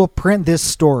 you will print this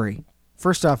story.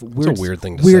 First off, weird, a weird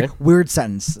thing to say. Weird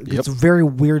sentence. Yep. It's a very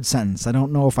weird sentence. I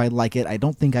don't know if I like it. I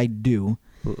don't think I do.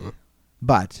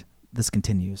 But this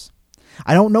continues.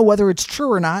 I don't know whether it's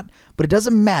true or not, but it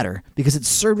doesn't matter because it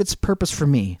served its purpose for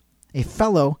me. A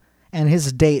fellow and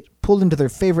his date pulled into their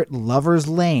favorite lover's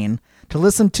lane to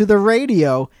listen to the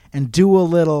radio and do a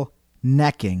little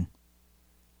necking.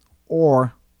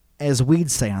 Or, as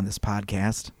we'd say on this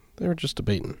podcast, They were just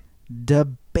debating.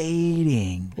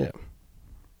 debating. Yeah.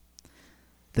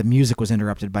 The music was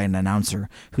interrupted by an announcer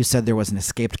who said there was an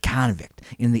escaped convict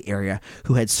in the area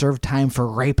who had served time for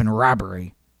rape and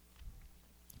robbery.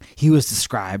 He was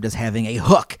described as having a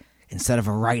hook instead of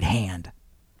a right hand.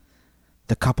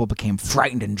 The couple became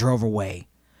frightened and drove away.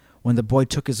 When the boy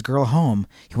took his girl home,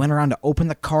 he went around to open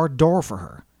the car door for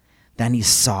her. Then he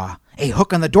saw a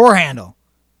hook on the door handle.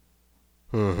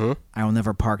 Mm-hmm. I will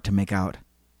never park to make out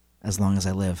as long as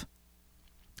I live.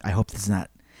 I hope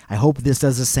this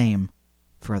does the same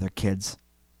for other kids.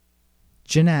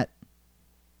 Jeanette.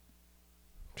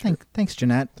 Thanks,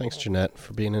 Jeanette. Thanks, Jeanette,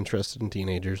 for being interested in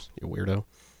teenagers, you weirdo.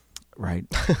 Right.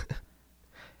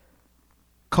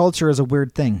 Culture is a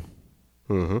weird thing,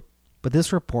 Mm-hmm. but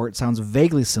this report sounds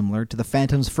vaguely similar to the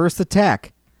Phantom's first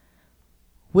attack,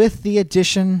 with the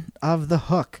addition of the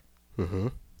hook. Mm-hmm.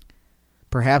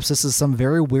 Perhaps this is some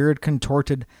very weird,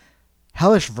 contorted,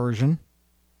 hellish version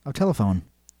of telephone.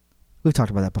 We've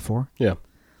talked about that before. Yeah.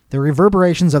 The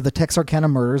reverberations of the Texarkana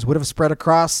murders would have spread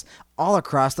all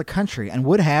across the country and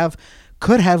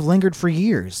could have lingered for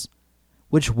years,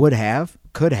 which could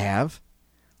have,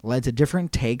 led to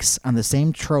different takes on the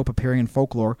same trope appearing in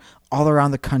folklore all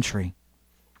around the country.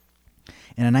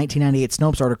 In a 1998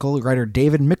 Snopes article, writer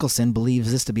David Mickelson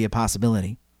believes this to be a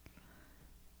possibility.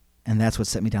 And that's what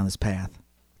set me down this path.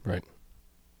 Right.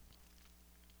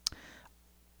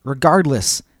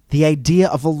 Regardless, the idea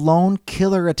of a lone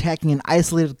killer attacking an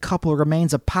isolated couple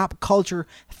remains a pop culture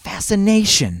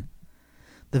fascination.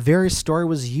 The very story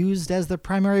was used as the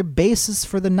primary basis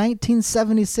for the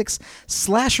 1976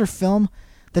 slasher film,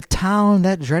 The Town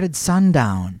That Dreaded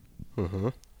Sundown. Mm-hmm.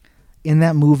 In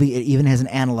that movie, it even has an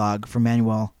analog for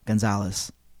Manuel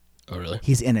Gonzalez. Oh, really?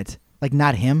 He's in it. Like,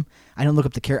 not him. I didn't look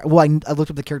up the character. Well, I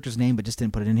looked up the character's name, but just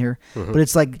didn't put it in here. Mm-hmm. But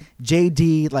it's like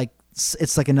JD, like,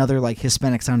 it's like another like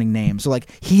Hispanic sounding name. So like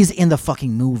he's in the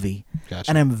fucking movie. Gotcha.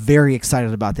 And I'm very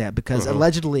excited about that because Mm-hmm.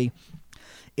 allegedly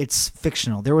it's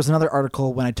fictional. There was another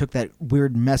article when I took that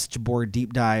weird message board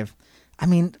deep dive. I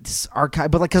mean, this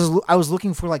archive, but like, cause I was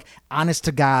looking for like honest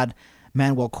to God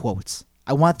Manuel quotes.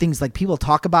 I want things like people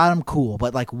talk about him, cool,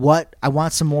 but like what? I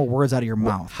want some more words out of your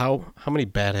mouth. How many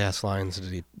badass lines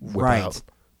did he whip Right. out?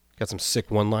 Got some sick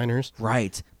one-liners.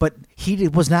 Right. But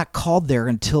was not called there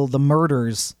until the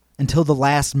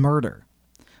last murder.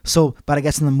 So, but I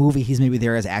guess in the movie he's maybe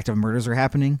there as active murders are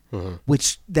happening,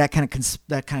 which that kind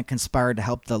of conspired to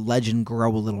help the legend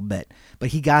grow a little bit. But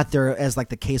he got there as like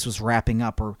the case was wrapping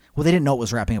up, or well, they didn't know it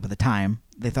was wrapping up at the time.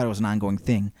 They thought it was an ongoing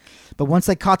thing. But once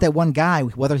they caught that one guy,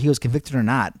 whether he was convicted or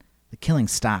not, the killing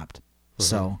stopped.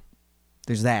 So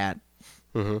there's that.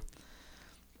 Mm-hmm.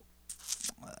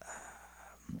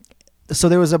 So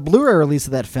there was a Blu-ray release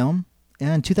of that film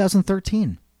in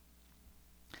 2013.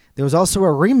 There was also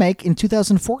a remake in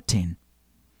 2014.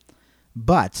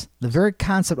 But the very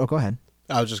concept... Oh, go ahead.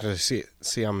 I was just going to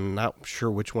see, I'm not sure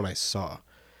which one I saw.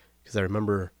 Because I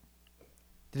remember...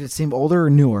 Did it seem older or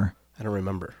newer? I don't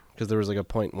remember. Because there was like a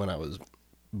point when I was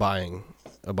buying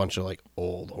a bunch of like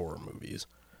old horror movies.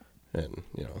 And,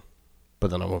 but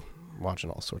then I'm watching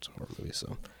all sorts of horror movies.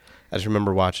 So I just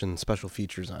remember watching special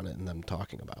features on it and them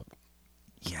talking about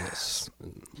Yes.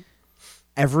 this.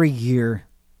 Every year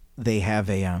they have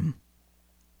a...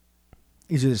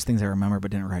 These are just things I remember but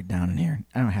didn't write down in here.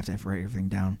 I don't have to write everything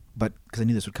down, but because I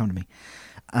knew this would come to me.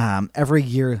 Every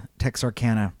year,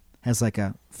 Texarkana has like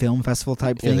a film festival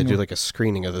type thing. Yeah, they do like a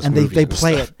screening of this and movie. they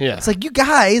play stuff. it. Yeah. It's like, you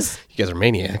guys... You guys are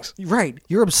maniacs. Right,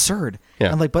 you're absurd.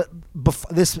 Yeah. And like, but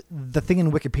the thing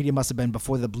in Wikipedia must have been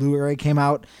before the Blu-ray came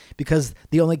out, because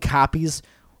the only copies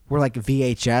were like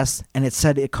VHS, and it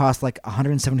said it cost like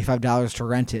 $175 to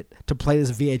rent it to play this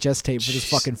VHS tape for this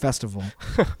fucking festival.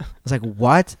 I was like,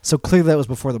 what? So clearly that was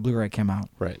before the Blu-ray came out.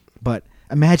 Right. But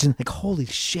imagine, like, holy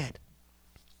shit.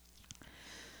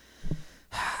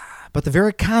 But the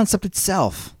very concept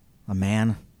itself, a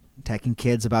man attacking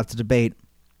kids about to debate,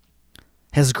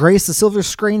 has graced the silver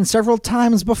screen several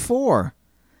times before.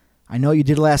 I Know You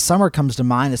Did Last Summer comes to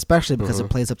mind, especially because it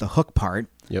plays up the hook part.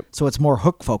 Yep. So it's more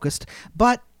hook focused.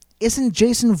 But isn't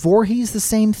Jason Voorhees the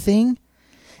same thing?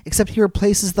 Except he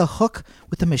replaces the hook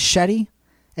with a machete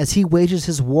as he wages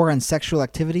his war on sexual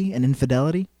activity and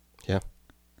infidelity. Yeah.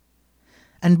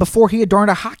 And before he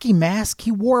adorned a hockey mask,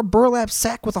 he wore a burlap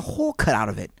sack with a hole cut out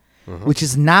of it, which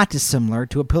is not dissimilar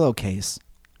to a pillowcase.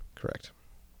 Correct.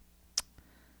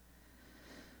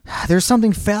 There's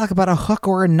something phallic about a hook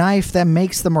or a knife that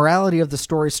makes the morality of the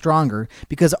story stronger,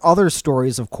 because other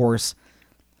stories, of course,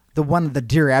 the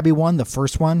Dear Abby one, the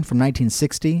first one from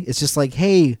 1960, it's just like,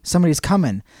 hey, somebody's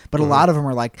coming. But a lot of them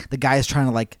are like, the guy's trying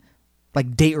to like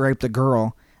date rape the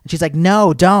girl. And she's like,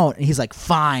 no, don't. And he's like,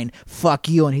 fine, fuck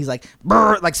you. And he's like,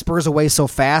 brr, like spurs away so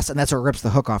fast, and that's what rips the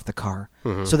hook off the car.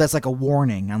 So that's like a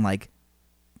warning on like,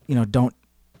 don't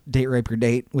date rape your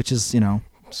date, which is,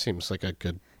 Seems like a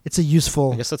good... it's a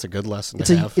useful... I guess that's a good lesson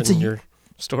to have in your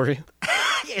story.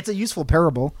 It's a useful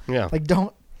parable. Yeah. Like,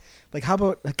 don't... Like, how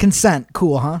about consent?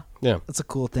 Cool, huh? Yeah. That's a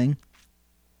cool thing.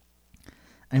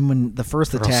 And when the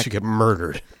first Or else attack... you get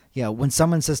murdered. Yeah, when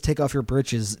someone says take off your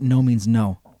britches, no means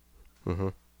no. Mm-hmm.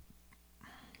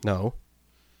 No.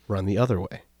 Run the other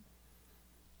way.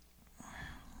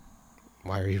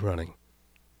 Why are you running?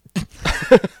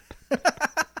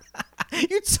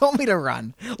 You told me to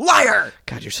run. Liar!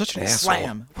 God, you're such an asshole.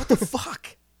 Slam. What the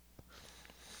fuck?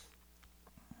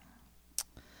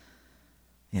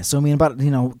 Yeah, so I mean, about,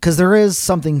 because there is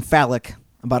something phallic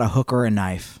about a hook or a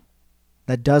knife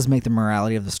that does make the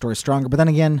morality of the story stronger. But then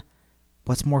again,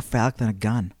 what's more phallic than a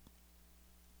gun?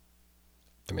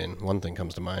 I mean, one thing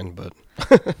comes to mind, but...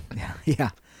 Yeah.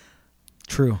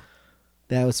 True.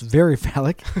 That was very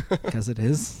phallic, because it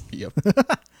is. Yep.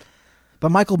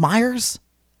 But Michael Myers,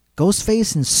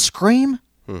 Ghostface, and Scream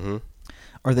Mm-hmm.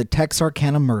 are the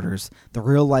Texarkana murders, the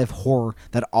real-life horror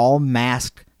that all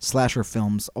masked slasher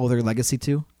films owe their legacy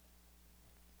to?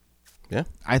 Yeah.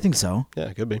 I think so. Yeah,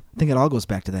 it could be. I think it all goes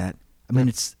back to that. I mean,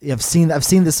 I've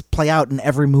seen this play out in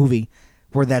every movie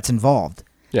where that's involved.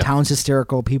 Yeah. Town's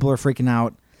hysterical. People are freaking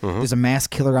out. There's a mass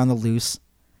killer on the loose.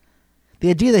 The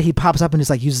idea that he pops up and just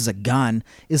like uses a gun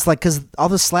is like, because all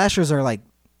the slashers are like,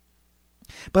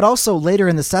 but also later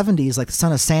in the 70s, like the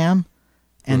Son of Sam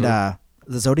and the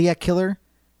Zodiac Killer,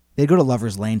 they'd go to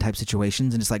Lover's Lane type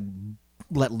situations and just like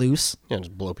let loose. Yeah,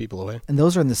 just blow people away. And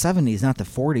those are in the 70s, not the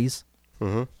 40s.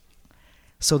 Mm-hmm.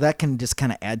 So that can just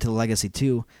kind of add to the legacy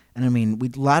too. And I mean,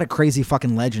 a lot of crazy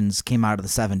fucking legends came out of the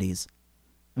 70s.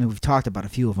 I mean, we've talked about a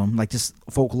few of them, like just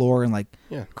folklore and like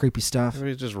creepy stuff.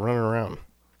 Everybody's just running around,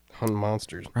 hunting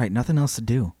monsters. Right, nothing else to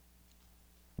do.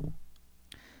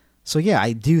 So yeah,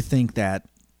 I do think that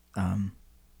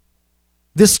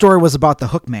this story was about the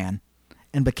Hook Man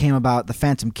and became about the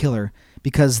Phantom Killer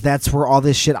because that's where all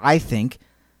this shit, I think,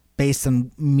 based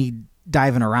on me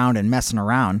diving around and messing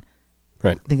around,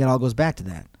 right? I think it all goes back to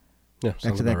that. Yeah,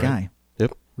 back to that guy. Right.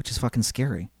 Yep. Which is fucking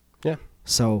scary. Yeah.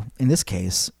 So in this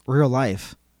case, real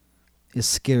life is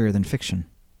scarier than fiction.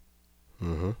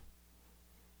 Mm-hmm. Do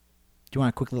you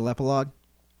want a quick little epilogue?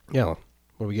 Yeah. What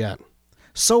do we got?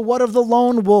 So what of the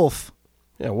Lone Wolf?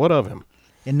 Yeah, what of him?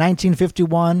 In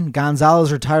 1951,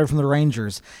 Gonzalez retired from the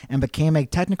Rangers and became a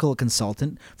technical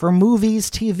consultant for movies,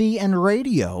 TV, and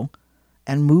radio,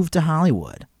 and moved to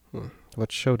Hollywood.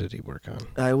 What show did he work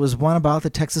on? It was one about the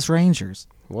Texas Rangers.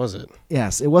 Was it?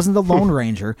 Yes, it wasn't the Lone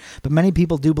Ranger, but many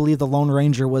people do believe the Lone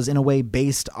Ranger was in a way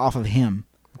based off of him.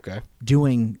 Okay.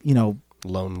 Doing,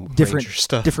 Lone different Ranger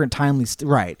stuff. Different timely,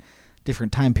 right.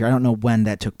 Different time period. I don't know when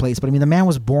that took place, but I mean, the man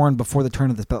was born before the turn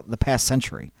of the past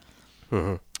century.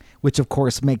 Mm-hmm. Which, of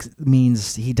course,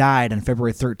 means he died on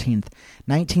February 13th,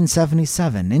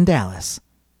 1977, in Dallas,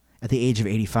 at the age of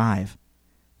 85.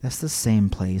 That's the same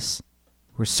place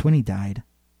where Swinney died,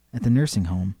 at the nursing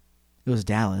home. It was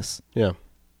Dallas. Yeah.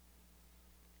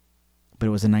 But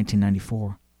it was in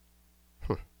 1994.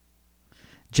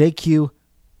 J.Q.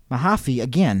 Mahaffey,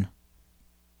 again,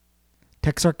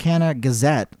 Texarkana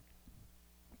Gazette,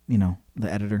 the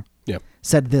editor,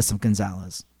 said this of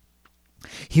Gonzalez.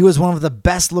 He was one of the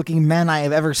best-looking men I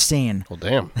have ever seen. Well,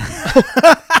 damn.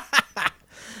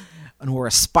 And wore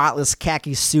a spotless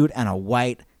khaki suit and a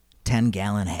white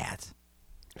 10-gallon hat.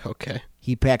 Okay.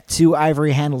 He packed 2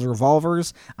 ivory-handled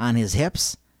revolvers on his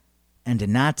hips and did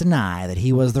not deny that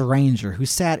he was the Ranger who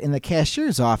sat in the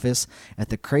cashier's office at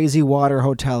the Crazy Water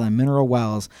Hotel in Mineral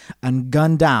Wells and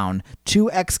gunned down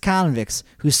 2 ex-convicts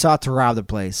who sought to rob the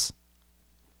place.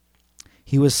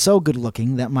 He was so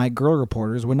good-looking that my girl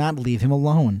reporters would not leave him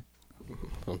alone.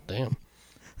 Oh, damn.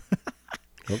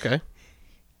 Okay.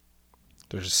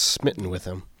 They're just smitten with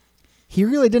him. He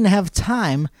really didn't have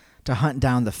time to hunt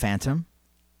down the Phantom.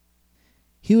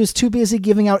 He was too busy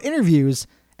giving out interviews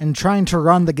and trying to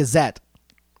run the Gazette.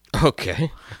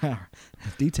 Okay.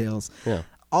 Details. Yeah.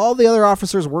 All the other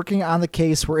officers working on the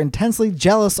case were intensely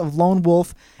jealous of Lone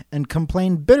Wolf and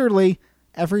complained bitterly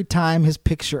every time his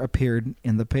picture appeared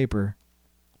in the paper.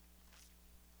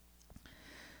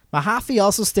 Mahaffey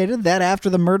also stated that after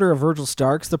the murder of Virgil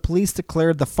Starks, the police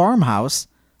declared the farmhouse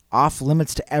off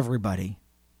limits to everybody.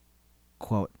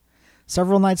 Quote,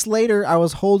 several nights later, I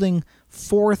was holding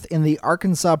forth in the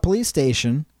Arkansas police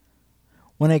station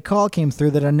when a call came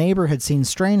through that a neighbor had seen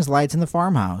strange lights in the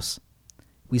farmhouse.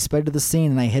 We sped to the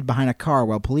scene and I hid behind a car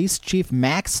while Police Chief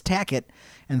Max Tackett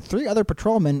and 3 other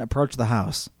patrolmen approached the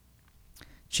house.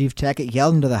 Chief Tackett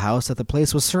yelled into the house that the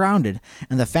place was surrounded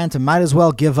and the Phantom might as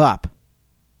well give up.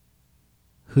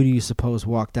 Who do you suppose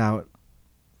walked out?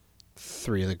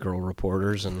 3 of the girl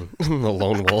reporters and the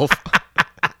Lone Wolf.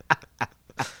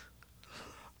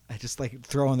 I just like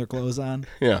throwing their clothes on.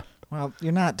 Yeah. Well,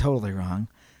 you're not totally wrong.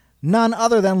 None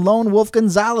other than Lone Wolf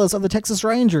Gonzalez of the Texas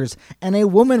Rangers and a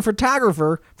woman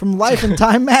photographer from Life and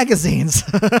Time magazines.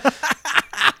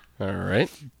 All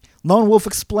right. Lone Wolf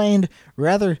explained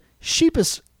rather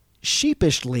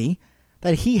sheepishly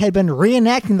that he had been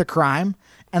reenacting the crime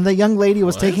and the young lady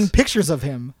was taking pictures of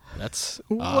him. That's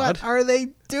odd. What are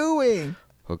they doing?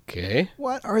 Okay.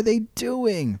 What are they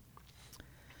doing?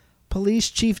 Police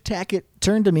Chief Tackett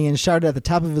turned to me and shouted at the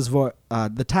top of his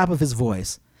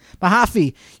voice,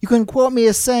 Mahaffey, you can quote me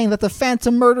as saying that the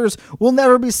Phantom murders will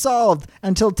never be solved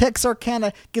until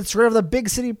Texarkana gets rid of the big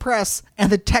city press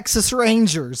and the Texas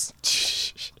Rangers.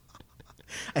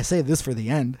 I saved this for the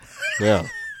end. Yeah.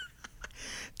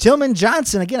 Tillman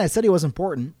Johnson, again, I said he was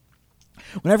important.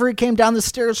 Whenever he came down the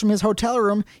stairs from his hotel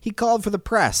room, he called for the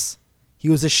press. He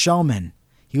was a showman.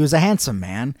 He was a handsome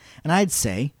man, and I'd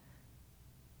say,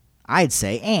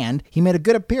 and he made a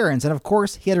good appearance, and of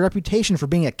course, he had a reputation for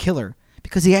being a killer,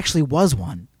 because he actually was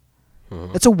one.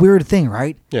 That's a weird thing,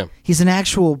 right? Yeah. He's an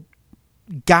actual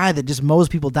guy that just mows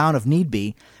people down if need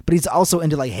be, but he's also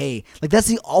into like, hey, like that's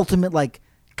the ultimate like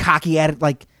cocky attitude,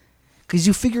 like, because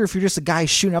you figure if you're just a guy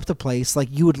shooting up the place, like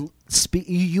you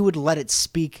would let it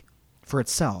speak for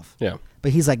itself. Yeah.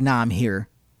 But he's like, nah, I'm here.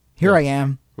 Here I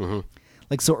am. Mm-hmm.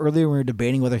 Like, so earlier we were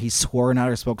debating whether he swore or not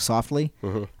or spoke softly.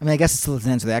 Mm-hmm. I mean, I guess it still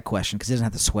doesn't answer that question because he doesn't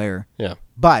have to swear. Yeah.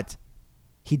 But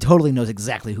he totally knows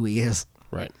exactly who he is.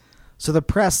 Right. So the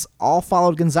press all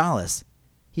followed Gonzalez.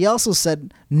 He also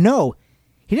said, no,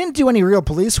 he didn't do any real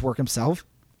police work himself.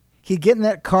 He'd get in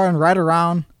that car and ride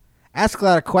around, ask a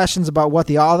lot of questions about what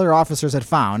the other officers had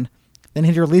found, then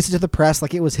he'd release it to the press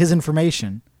like it was his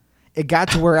information. It got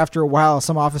to where after a while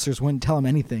some officers wouldn't tell him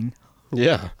anything.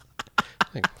 Yeah.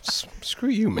 Like, screw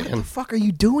you, man. What the fuck are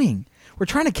you doing? We're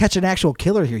trying to catch an actual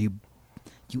killer here, you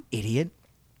idiot.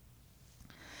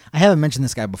 I haven't mentioned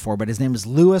this guy before, but his name is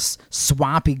Louis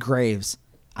Swampy Graves.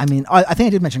 I mean, I think I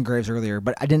did mention Graves earlier,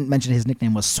 but I didn't mention his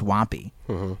nickname was Swampy.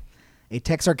 Mm-hmm. A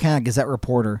Texarkana Gazette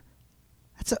reporter.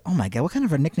 Oh my God, what kind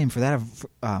of a nickname for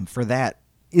that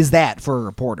is that for a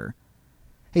reporter?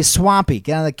 Hey, Swampy,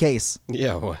 get on the case.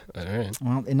 Yeah, all right.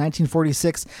 Well, in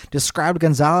 1946, described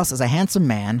Gonzalez as a handsome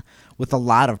man with a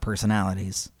lot of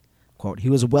personalities. Quote, he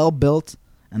was well built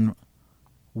and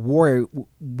wore a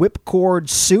whipcord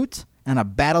suit and a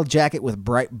battle jacket with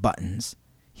bright buttons.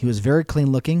 He was very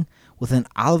clean looking with an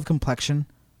olive complexion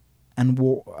and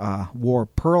wore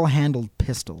pearl-handled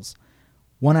pistols,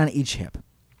 one on each hip.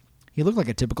 He looked like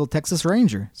a typical Texas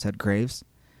Ranger, said Graves.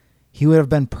 He would have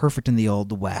been perfect in the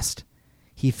Old West.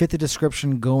 He fit the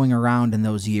description going around in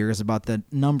those years about the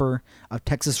number of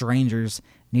Texas Rangers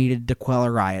needed to quell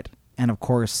a riot, and of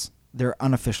course, their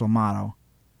unofficial motto,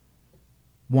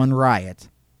 one riot,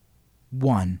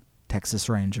 one Texas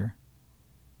Ranger.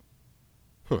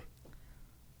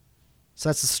 So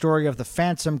that's the story of the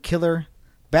Phantom Killer,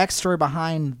 backstory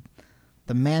behind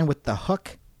the man with the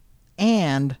hook,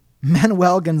 and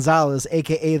Manuel Gonzalez,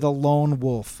 a.k.a. the Lone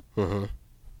Wolf. Mm-hmm.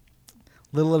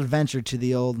 Little adventure to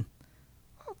the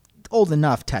old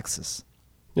enough Texas.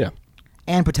 Yeah.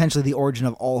 And potentially the origin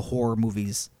of all horror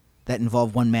movies that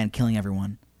involve one man killing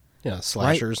everyone. Yeah,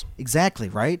 slashers. Right? Exactly,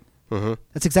 right? Mm-hmm.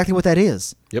 That's exactly what that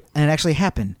is. Yep. And it actually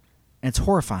happened. And it's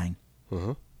horrifying.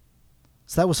 Mm-hmm.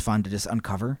 So that was fun to just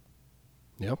uncover.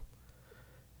 Yep.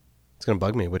 It's going to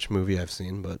bug me which movie I've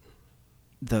seen, but...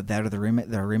 That or the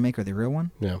remake or the real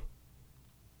one? Yeah.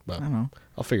 But I don't know.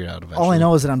 I'll figure it out eventually. All I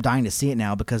know is that I'm dying to see it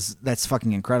now because that's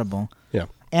fucking incredible. Yeah.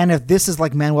 And if this is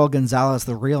like Manuel Gonzalez,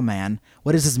 the real man,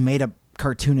 what is this made-up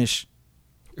cartoonish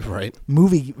right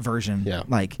movie version? Yeah.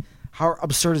 Like, how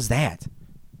absurd is that?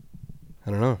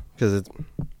 I don't know, because it's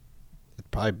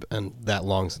probably been that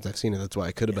long since I've seen it. That's why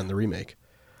it could have been the remake.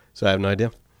 So I have no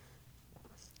idea.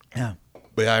 Yeah.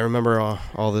 But yeah, I remember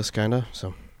all this kind of,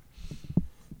 so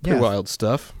Yeah. pretty wild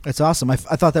stuff. It's awesome. I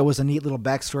thought that was a neat little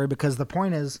backstory because the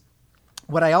point is,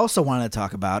 what I also wanted to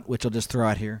talk about, which I'll just throw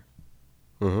out here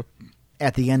Mm-hmm.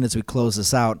 at the end as we close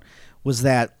this out, was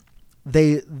that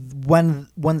when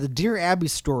the Dear Abby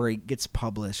story gets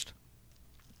published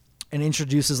and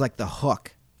introduces like the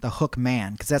hook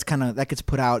man, because that gets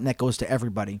put out and that goes to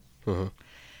everybody.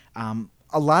 Mm-hmm.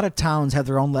 A lot of towns have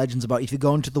their own legends about if you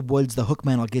go into the woods, the hook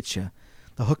man will get you,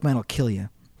 the hook man will kill you.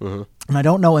 Mm-hmm. And I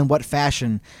don't know in what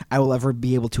fashion I will ever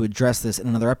be able to address this in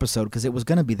another episode because it was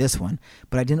going to be this one,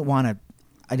 but I didn't want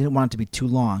it to be too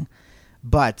long.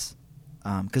 But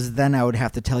because then I would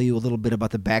have to tell you a little bit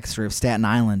about the backstory of Staten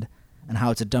Island and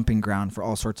how it's a dumping ground for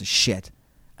all sorts of shit,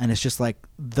 and it's just like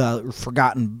the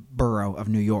forgotten borough of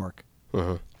New York,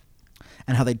 Mm-hmm.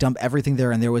 and how they dump everything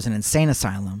there. And there was an insane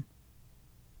asylum.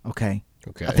 Okay.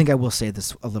 I think I will say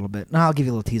this a little bit. No, I'll give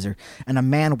you a little teaser. And a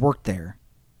man worked there.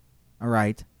 All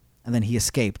right. And then he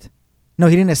escaped. No,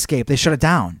 he didn't escape. They shut it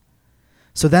down.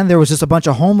 So then there was just a bunch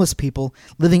of homeless people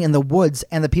living in the woods,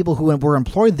 and the people who were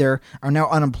employed there are now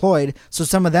unemployed. So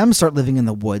some of them start living in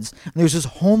the woods. And there's just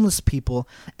homeless people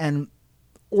and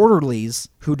orderlies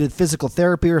who did physical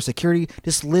therapy or security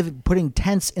just putting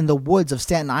tents in the woods of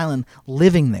Staten Island,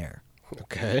 living there.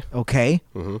 Okay.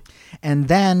 Mm-hmm. And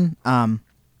then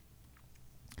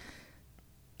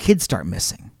kids start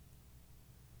missing.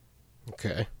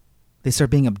 Okay. They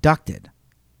start being abducted.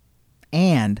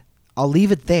 And I'll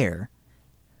leave it there.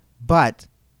 But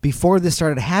before this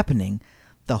started happening,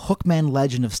 the Hookman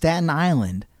legend of Staten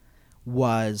Island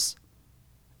was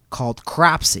called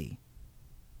Cropsey.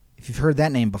 If you've heard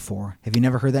that name before. Have you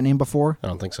never heard that name before? I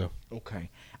don't think so. Okay.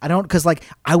 I don't, because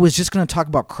I was just going to talk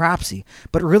about Cropsey,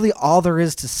 but really all there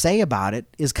is to say about it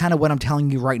is kind of what I'm telling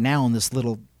you right now in this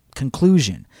little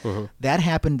conclusion. Mm-hmm. That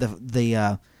happened.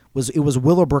 It was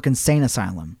Willowbrook Insane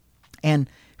Asylum, and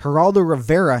Geraldo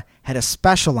Rivera had a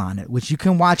special on it, which you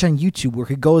can watch on YouTube, where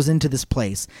he goes into this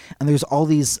place, and there's all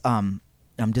these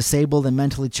disabled and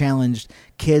mentally challenged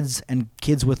kids and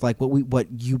kids with like what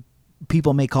you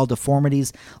people may call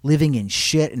deformities, living in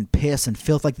shit and piss and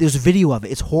filth. Like, there's video of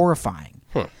it. It's horrifying.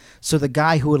 So the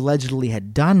guy who allegedly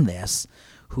had done this,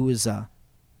 who is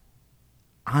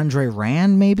Andre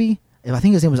Rand, maybe? I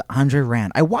think his name was Andre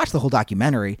Rand. I watched the whole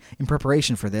documentary in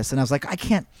preparation for this, and I was like, I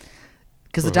can't,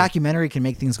 because the documentary can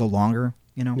make things go longer,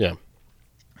 you know? Yeah.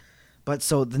 But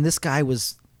so then this guy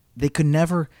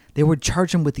they would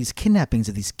charge him with these kidnappings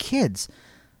of these kids,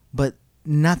 but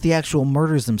not the actual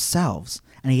murders themselves.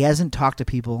 And he hasn't talked to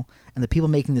people, and the people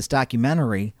making this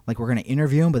documentary, like, we're going to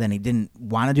interview him, but then he didn't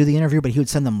want to do the interview, but he would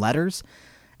send them letters.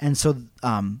 And so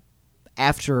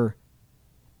after,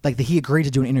 like, he agreed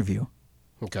to do an interview.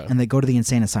 Okay. And they go to the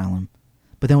insane asylum.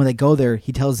 But then when they go there,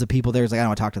 he tells the people there, he's like, I don't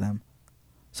want to talk to them.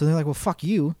 So they're like, well, fuck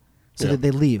you. So they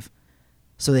leave.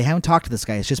 So they haven't talked to this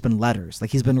guy. It's just been letters.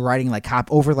 Like, he's been writing, like,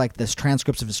 over, like, this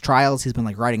transcripts of his trials. He's been,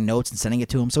 like, writing notes and sending it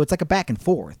to him. So it's like a back and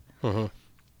forth. Mm-hmm.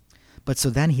 But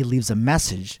so then he leaves a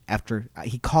message after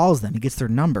he calls them. He gets their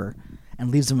number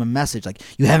and leaves them a message like,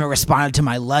 you haven't responded to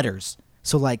my letters.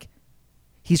 So, like,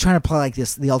 he's trying to play like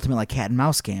this, the ultimate, like, cat and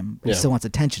mouse game. He still wants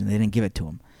attention. They didn't give it to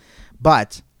him.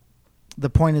 But the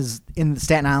point is, in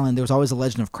Staten Island, there was always a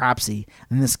legend of Cropsey,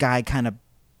 and this guy kind of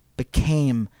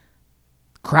became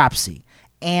Cropsey.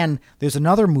 And there's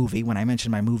another movie, when I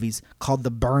mentioned my movies, called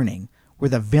The Burning, where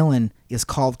the villain is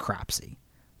called Cropsey.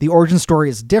 The origin story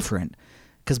is different,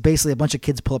 because basically a bunch of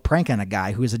kids pull a prank on a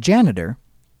guy who is a janitor,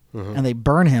 and they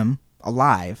burn him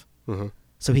alive.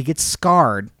 So he gets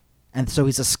scarred, and so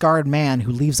he's a scarred man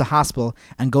who leaves the hospital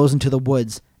and goes into the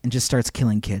woods and just starts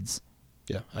killing kids.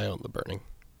 Yeah, I own The Burning.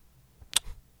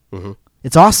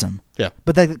 It's awesome. Yeah.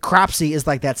 But the Cropsey is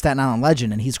like that Staten Island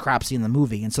legend, and he's Cropsey in the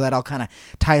movie, and so that all kind of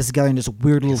ties together in this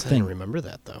weird little I thing. didn't remember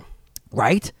that, though.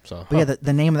 Right? So, But yeah,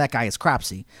 the name of that guy is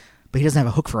Cropsey, but he doesn't have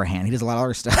a hook for a hand. He does a lot of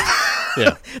other stuff.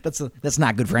 Yeah. That's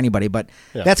not good for anybody, but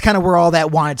that's kind of where all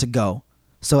that wanted to go.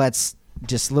 So that's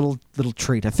just little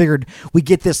treat. I figured we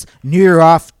get this New Year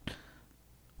off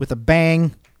with a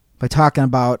bang by talking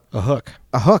about A hook.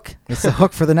 a hook. It's the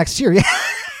hook for the next year.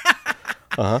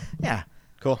 Yeah. Yeah.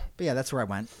 Cool. But yeah, that's where I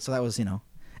went. So that was,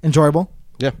 enjoyable.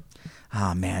 Yeah.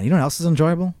 Oh man, you know what else is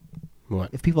enjoyable?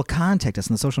 What? If people contact us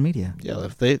on the social media. Yeah,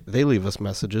 if they leave us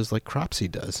messages like Cropsey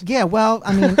does. Yeah, well,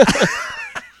 I mean,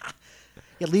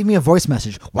 leave me a voice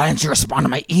message. Why didn't you respond to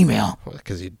my email?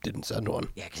 Because you didn't send one.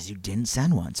 Yeah, because you didn't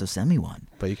send one, so send me one.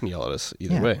 But you can yell at us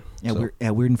either way. Yeah, so. we're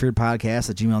at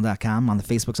weirdandfearedpodcast@gmail.com, on the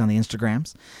Facebooks, on the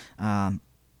Instagrams.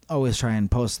 Always try and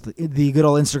post the good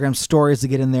old Instagram stories to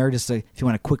get in there, just if you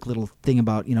want a quick little thing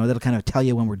about, that'll kind of tell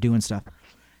you when we're doing stuff.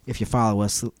 If you follow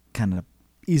us, kind of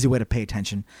easy way to pay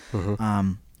attention.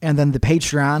 And then the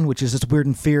Patreon, which is just Weird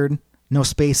and Feared. No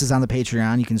spaces on the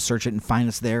Patreon. You can search it and find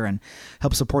us there and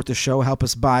help support the show. Help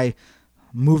us buy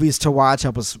movies to watch.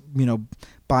 Help us,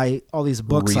 buy all these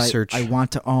books I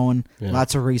want to own. Yeah.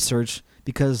 Lots of research,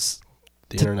 because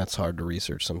the internet's hard to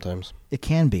research sometimes. It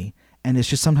can be. And it's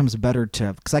just sometimes better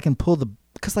to, because I can pull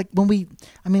because like we'll be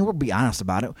honest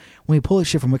about it. When we pull this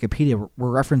shit from Wikipedia, we're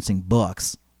referencing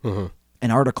books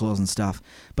and articles and stuff.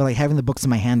 But like having the books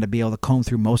in my hand to be able to comb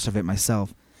through most of it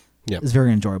myself is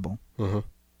very enjoyable. I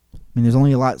mean, there's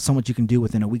only so much you can do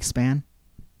within a week span,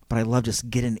 but I love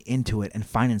just getting into it and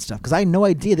finding stuff, because I had no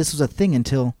idea this was a thing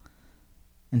until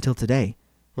today.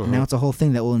 And now it's a whole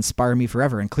thing that will inspire me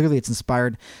forever. And clearly it's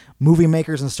inspired movie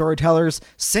makers and storytellers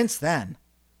since then.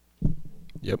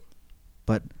 Yep.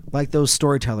 But like those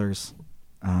storytellers,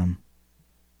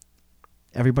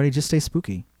 everybody just stay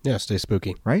spooky. Yeah, stay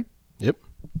spooky. Right? Yep.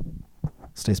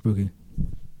 Stay spooky.